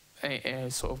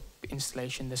sort of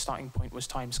installation, the starting point was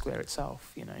Times Square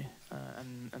itself, you know,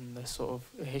 and the sort of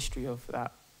history of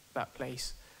that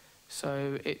place.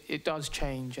 So it does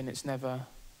change, and it's never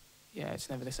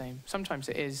the same. Sometimes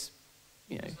it is,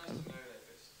 you know. It's nice to know if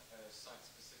it's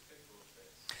site-specific or if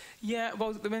it's... Yeah,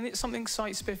 well, when it's something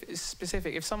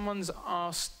site-specific, if someone's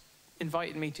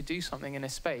invited me to do something in a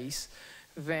space,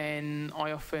 then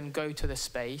I often go to the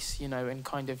space, you know, and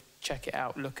kind of check it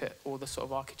out, look at all the sort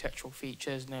of architectural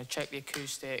features, you know, check the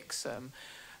acoustics,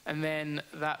 and then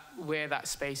where that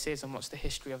space is and what's the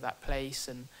history of that place,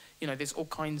 and you know, there's all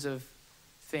kinds of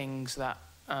things that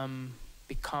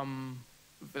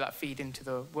feed into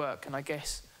the work, and I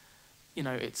guess, you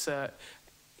know, it's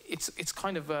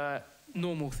kind of a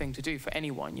normal thing to do for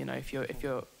anyone, you know, if you're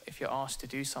asked to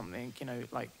do something, you know,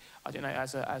 like I don't know,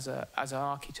 as an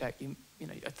architect, you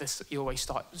know, you always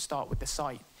start with the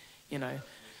site, you know,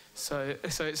 so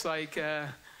it's like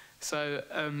and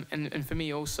for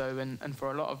me also, and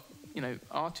for a lot of, you know,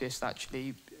 artists,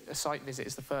 actually a site visit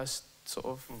is the first sort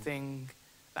of thing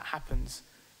that happens.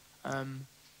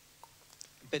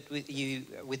 But with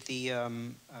the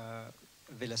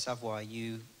Villa Savoye,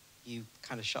 you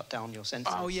kind of shut down your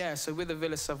senses. Oh yeah, so with the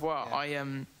Villa Savoye, yeah.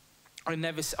 I've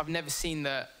never seen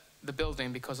the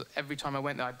building, because every time I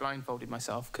went there I blindfolded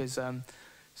myself, because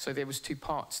so there was two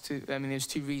parts to. I mean, there's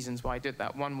two reasons why I did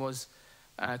that. One was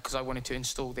because I wanted to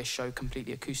install this show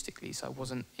completely acoustically, so I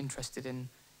wasn't interested in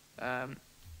the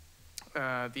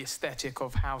aesthetic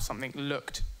of how something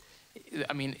looked.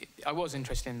 I mean, I was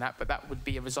interested in that, but that would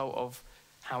be a result of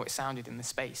how it sounded in the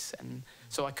space, and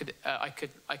so I could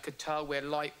tell where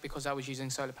light, because I was using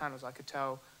solar panels, I could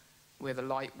tell where the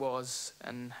light was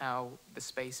and how the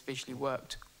space visually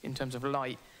worked in terms of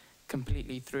light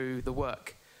completely through the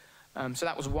work. So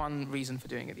that was one reason for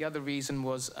doing it. The other reason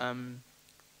was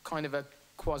kind of a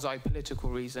quasi-political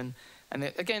reason, and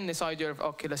again, this idea of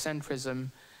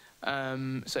oculocentrism.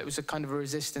 So it was a kind of a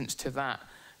resistance to that,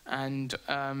 and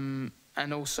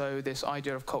also this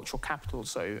idea of cultural capital.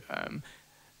 So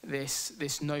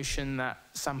this notion that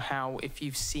somehow if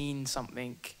you've seen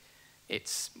something,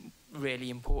 it's really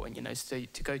important, you know. So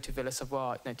to go to Villa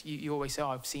Savoye, you always say, oh,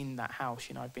 I've seen that house,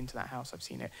 you know, I've been to that house, I've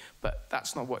seen it. But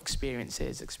that's not what experience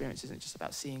is. Experience isn't just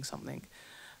about seeing something.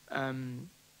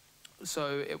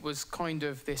 So it was kind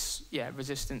of this,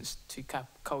 resistance to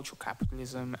cultural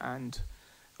capitalism and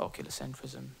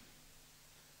oculocentrism.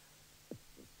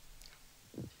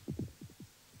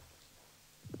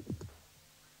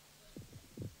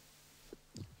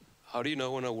 How do you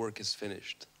know when a work is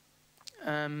finished?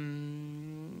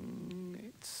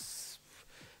 It's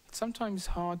sometimes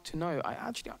hard to know.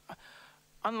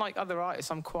 Unlike other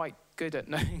artists, I'm quite good at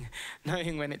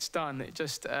knowing when it's done. It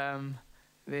just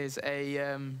there's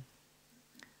a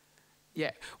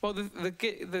Well,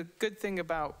 the good thing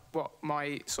about what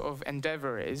my sort of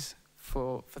endeavour is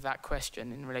for that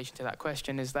question, in relation to that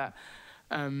question, is that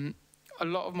a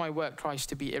lot of my work tries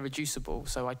to be irreducible.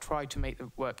 So I try to make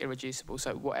the work irreducible.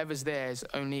 So whatever's there is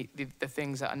only the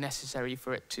things that are necessary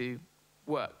for it to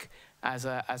work as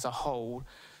a whole.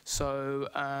 So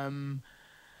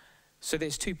so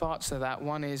there's two parts to that.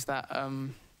 One is that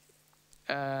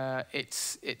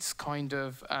it's kind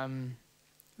of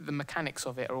the mechanics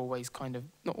of it are always kind of,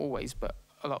 not always, but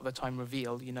a lot of the time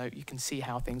revealed. You know, you can see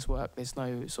how things work. There's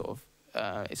no sort of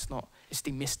it's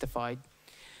demystified.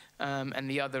 And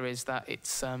the other is that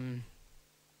it's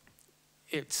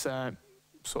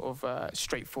sort of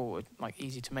straightforward, like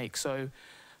easy to make. So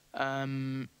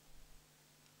I'm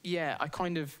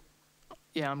kind of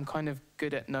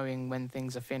good at knowing when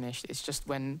things are finished. It's just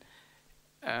when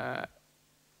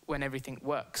everything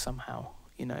works somehow,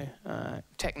 you know,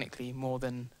 technically more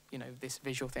than, you know, this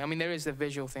visual thing. I mean, there is the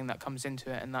visual thing that comes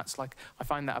into it, and that's like, I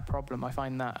find that a problem. I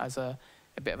find that as a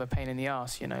bit of a pain in the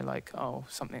ass, you know, like, oh,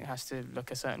 something has to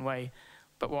look a certain way.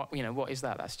 But what is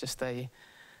that? That's just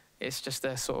it's just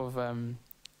a sort of,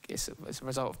 it's a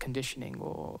result of conditioning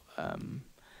or,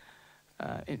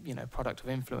 you know, product of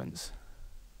influence.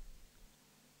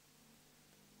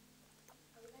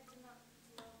 I would like to know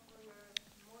for your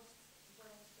most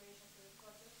important inspiration for the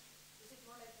project. Is it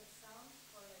more like the sound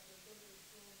or like the daily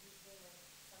routine these days, like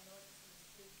some noises in the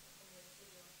streets or from your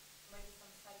studio? Maybe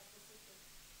some site-specific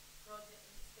project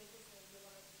stages that you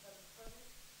want to develop project?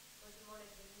 Or is it more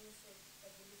like the music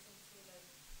that you listen to, like,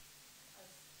 as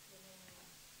your main?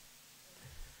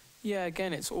 Yeah,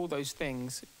 again, it's all those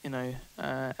things, you know,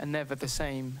 are never the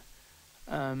same.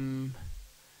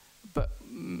 But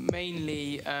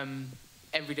mainly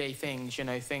everyday things, you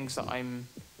know, things that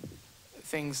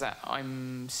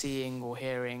I'm seeing or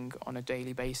hearing on a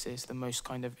daily basis. The most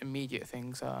kind of immediate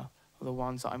things are the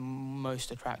ones that I'm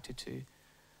most attracted to.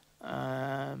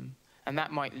 And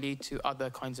that might lead to other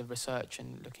kinds of research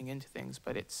and looking into things,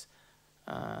 but it's,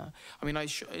 I didn't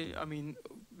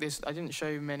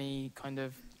show many kind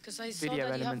of Because I saw video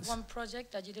that elements. you have one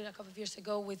project that you did a couple of years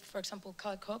ago with, for example,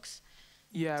 Carl Cox.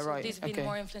 Yeah, so right. This been okay.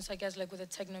 more influenced, I guess, like with the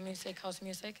techno music, house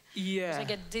music. Yeah. I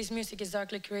get this music is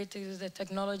darkly created with the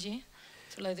technology,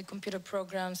 so like the computer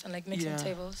programs and like mixing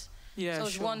tables. Yeah, so I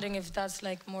was sure. wondering if that's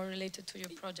like more related to your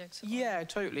projects. Yeah,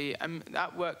 totally.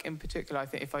 That work in particular, I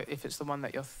think, if it's the one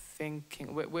that you're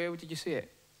thinking, where did you see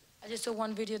it? I just saw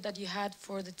one video that you had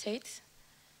for the Tate.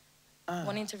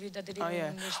 One interview that they did in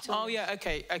your studio. Oh yeah,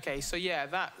 okay. So yeah,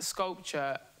 that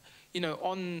sculpture, you know,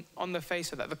 on the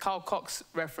face of that, the Carl Cox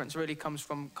reference really comes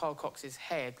from Carl Cox's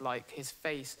head, like his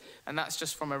face, and that's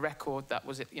just from a record that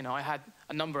was, you know, I had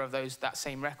a number of that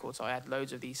same record, so I had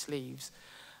loads of these sleeves.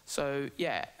 So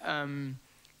yeah,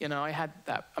 you know, I had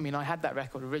that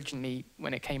record originally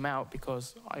when it came out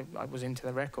because I was into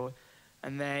the record,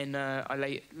 and then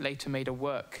I later made a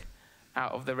work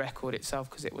out of the record itself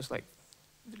because it was like,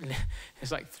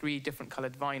 it's like 3 different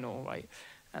colored vinyl, right?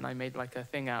 And I made like a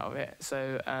thing out of it.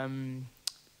 So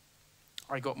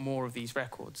I got more of these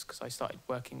records because I started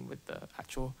working with the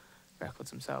actual records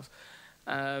themselves.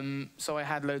 So I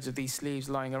had loads of these sleeves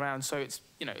lying around. So it's,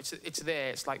 you know, it's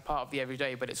there. It's like part of the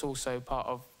everyday, but it's also part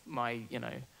of my, you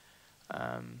know,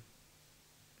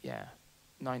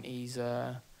 90s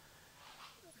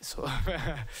sort of,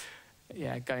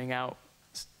 going out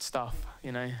stuff,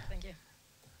 you know. Thank you.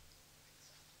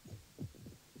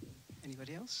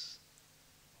 Anybody else?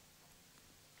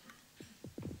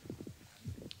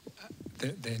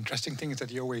 The interesting thing is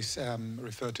that you always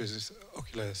refer to this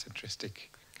ocular-centristic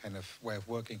kind of way of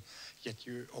working, yet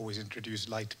you always introduce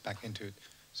light back into it.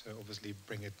 So obviously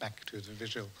bring it back to the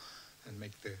visual and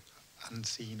make the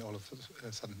unseen all of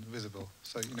a sudden visible.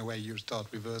 So in a way you start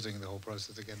reversing the whole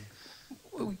process again.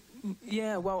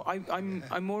 Yeah, well,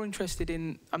 I'm more interested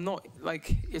in, I'm not,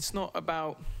 like, it's not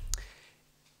about,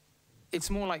 it's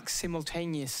more like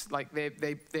simultaneous, like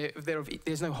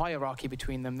there's no hierarchy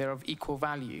between them, they're of equal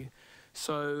value.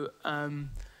 So, I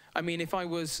mean, if I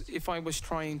was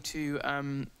trying to,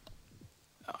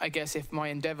 I guess if my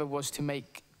endeavor was to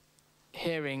make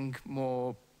hearing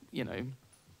more, you know,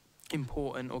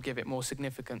 important or give it more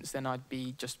significance, then I'd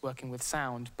be just working with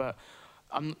sound. But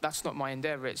that's not my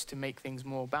endeavour. It's to make things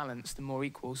more balanced and more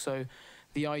equal. So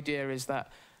the idea is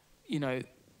that, you know,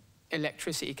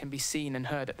 electricity can be seen and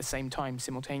heard at the same time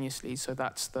simultaneously. So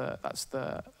that's the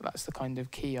kind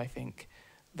of key, I think,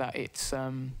 that it's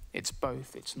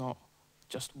both. It's not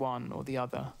just one or the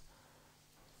other.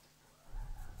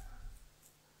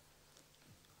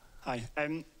 Hi.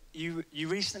 You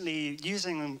recently,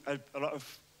 using a lot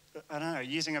of, I don't know,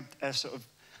 using a sort of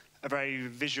a very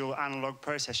visual analog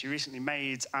process, you recently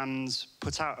made and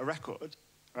put out a record,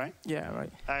 right? Yeah,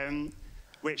 right.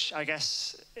 Which I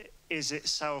guess is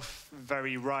itself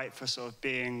very ripe for sort of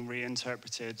being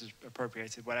reinterpreted,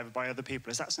 appropriated, whatever, by other people.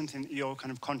 Is that something that you're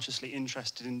kind of consciously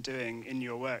interested in doing in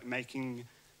your work, making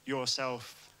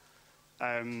yourself,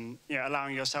 you know,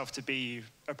 allowing yourself to be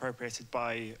appropriated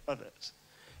by others?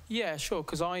 Yeah, sure,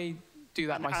 because I do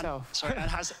that myself. Sorry, and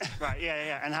has, right,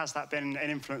 yeah, and has that been an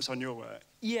influence on your work?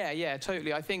 Yeah,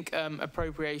 totally. I think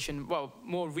appropriation, well,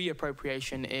 more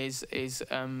reappropriation is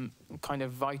kind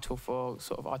of vital for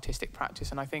sort of artistic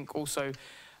practice. And I think also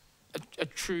a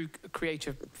true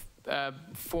creative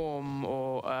form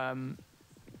or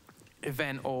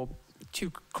event or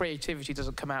creativity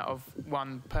doesn't come out of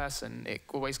one person. It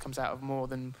always comes out of more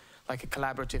than like a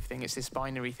collaborative thing. It's this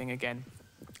binary thing again.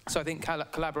 So I think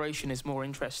collaboration is more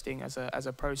interesting as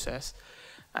a process,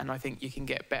 and I think you can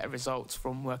get better results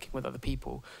from working with other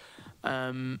people.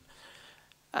 Yeah,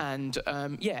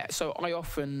 so I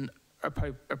often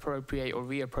appropriate or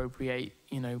reappropriate,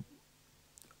 you know,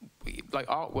 like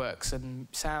artworks and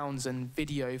sounds and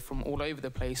video from all over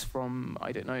the place, from,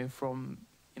 I don't know, from,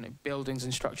 you know, buildings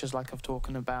and structures like I've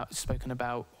spoken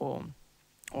about, or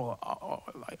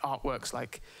like artworks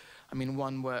like, I mean,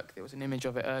 one work, there was an image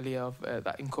of it earlier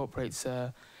that incorporates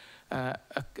a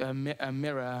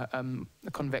mirror,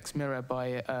 a convex mirror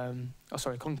by,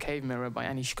 concave mirror by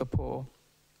Anish Kapoor.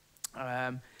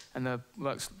 And the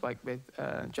works like with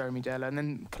Jeremy Della, and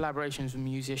then collaborations with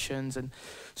musicians. And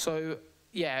so,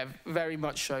 yeah, very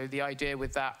much so. The idea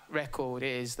with that record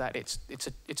is that it's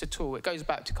a tool. It goes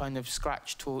back to kind of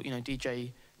scratch tool, you know,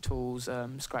 DJ tools,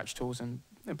 scratch tools, and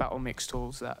battle mix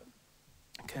tools that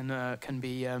can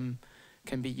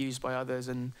be used by others.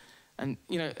 And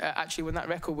you know, actually, when that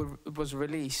record was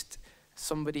released,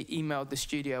 somebody emailed the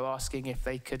studio asking if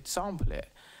they could sample it,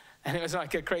 and it was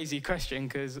like a crazy question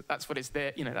because that's what it's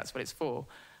there, you know, that's what it's for.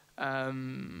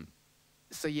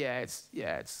 So yeah,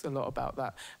 it's a lot about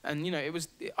that. And you know,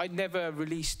 I'd never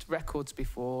released records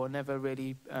before, never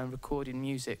really recorded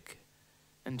music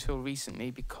until recently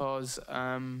because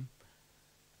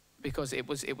it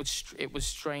was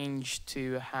strange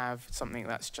to have something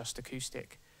that's just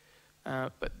acoustic.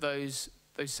 But those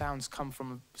sounds come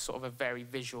from sort of a very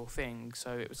visual thing,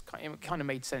 so it kind of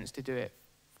made sense to do it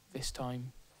this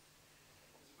time.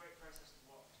 It's a great process to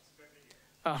watch. It's a great video.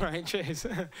 All right, cheers.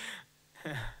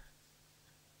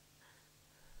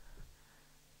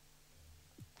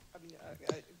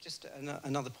 Just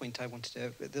another point I wanted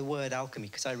to, the word alchemy,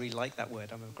 because I really like that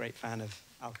word. I'm a great fan of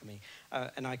alchemy.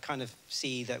 And I kind of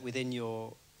see that within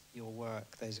your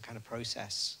work, there's a kind of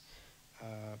process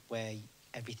where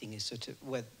everything is sort of,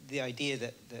 where the idea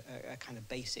that a kind of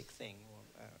basic thing or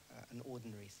an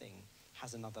ordinary thing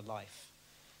has another life.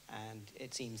 And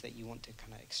it seems that you want to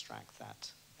kind of extract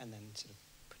that and then sort of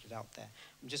put it out there.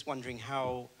 I'm just wondering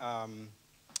how,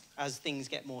 as things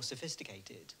get more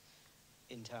sophisticated,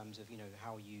 in terms of, you know,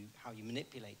 how you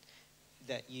manipulate,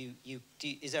 that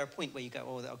is there a point where you go,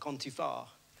 oh, I've gone too far,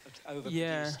 overproduced,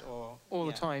 yeah, or all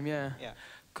the time, yeah.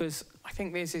 Because I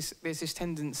think there's this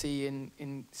tendency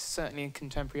in certainly in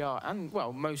contemporary art and,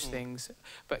 well, most things,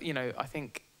 but you know, I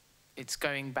think it's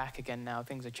going back again now.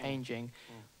 Things are changing,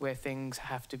 where things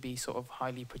have to be sort of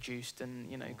highly produced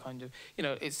and, you know, kind of, you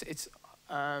know, it's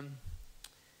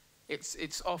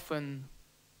often,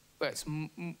 well,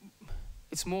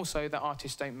 it's more so that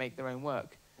artists don't make their own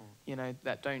work, you know,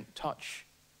 that don't touch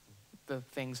the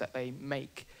things that they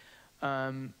make.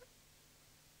 And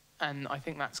I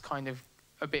think that's kind of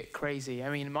a bit crazy. I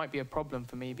mean, it might be a problem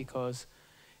for me because,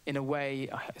 in a way,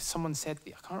 someone said,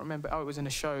 I can't remember, it was in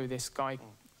a show, this guy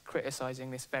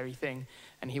criticizing this very thing,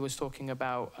 and he was talking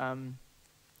about,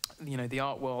 you know, the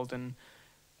art world, and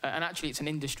actually it's an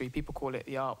industry. People call it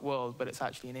the art world, but it's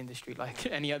actually an industry like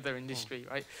any other industry,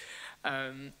 right?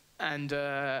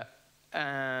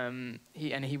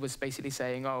 He was basically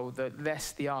saying, oh, the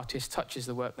less the artist touches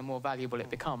the work, the more valuable it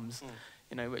becomes,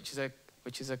 you know, which is a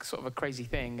sort of a crazy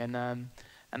thing. And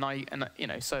you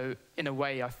know, so in a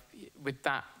way, with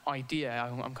that idea,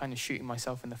 I'm kind of shooting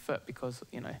myself in the foot because,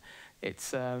 you know,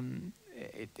 it's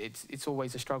it's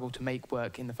always a struggle to make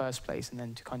work in the first place, and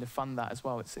then to kind of fund that as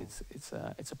well. It's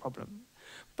a problem.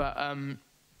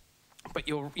 But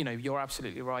you're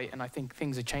absolutely right, and I think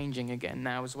things are changing again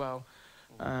now as well,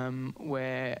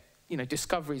 where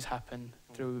discoveries happen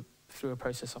through a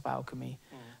process of alchemy,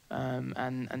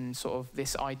 and sort of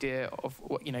this idea of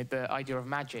the idea of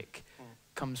magic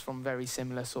comes from very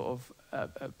similar sort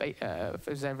of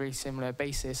very similar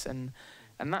basis, and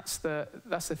that's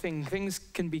the thing. Things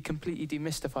can be completely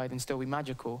demystified and still be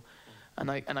magical,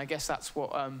 and I guess that's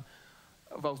what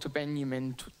Walter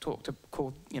Benjamin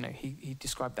he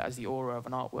described that as the aura of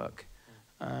an artwork.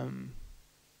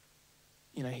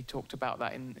 He talked about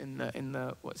that in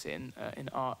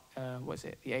art,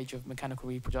 the age of mechanical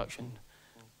reproduction.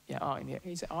 Yeah,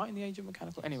 is it art in the age of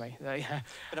mechanical? Anyway, yeah.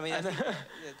 But I mean, I think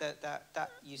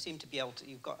that you seem to be able to.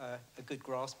 You've got a good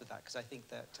grasp of that, because I think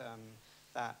that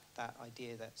that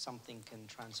idea that something can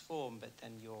transform, but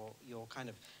then you're kind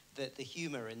of the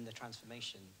humour in the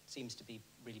transformation seems to be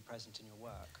really present in your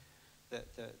work.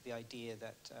 The idea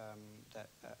that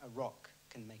a rock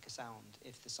can make a sound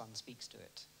if the sun speaks to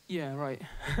it. Yeah, right.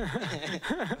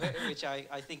 Which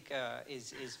I think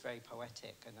is very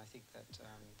poetic, and I think that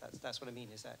that's what I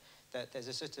mean, is that there's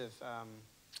a sort of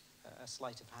a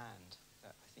sleight of hand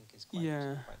that I think is quite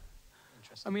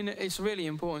interesting. I mean, it's really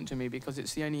important to me because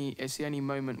it's the only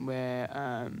moment where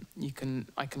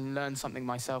I can learn something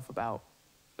myself about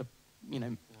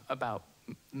about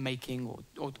making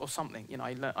or something.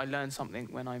 I learn something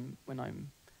when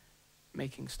I'm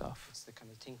making stuff. It's the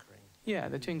kind of tinkering. Yeah,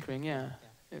 the tinkering. Yeah.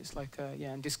 It's like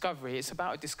and discovery. It's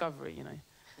about a discovery,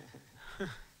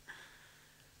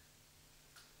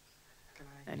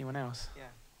 Anyone else? Yeah.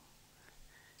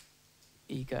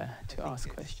 Eager to ask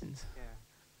questions. Yeah.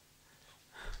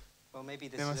 Well, maybe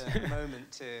this is a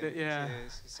moment to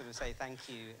sort of say thank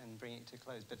you and bring it to a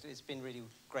close. But it's been really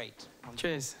great.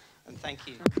 Cheers. And thank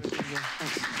you.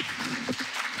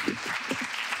 Thanks.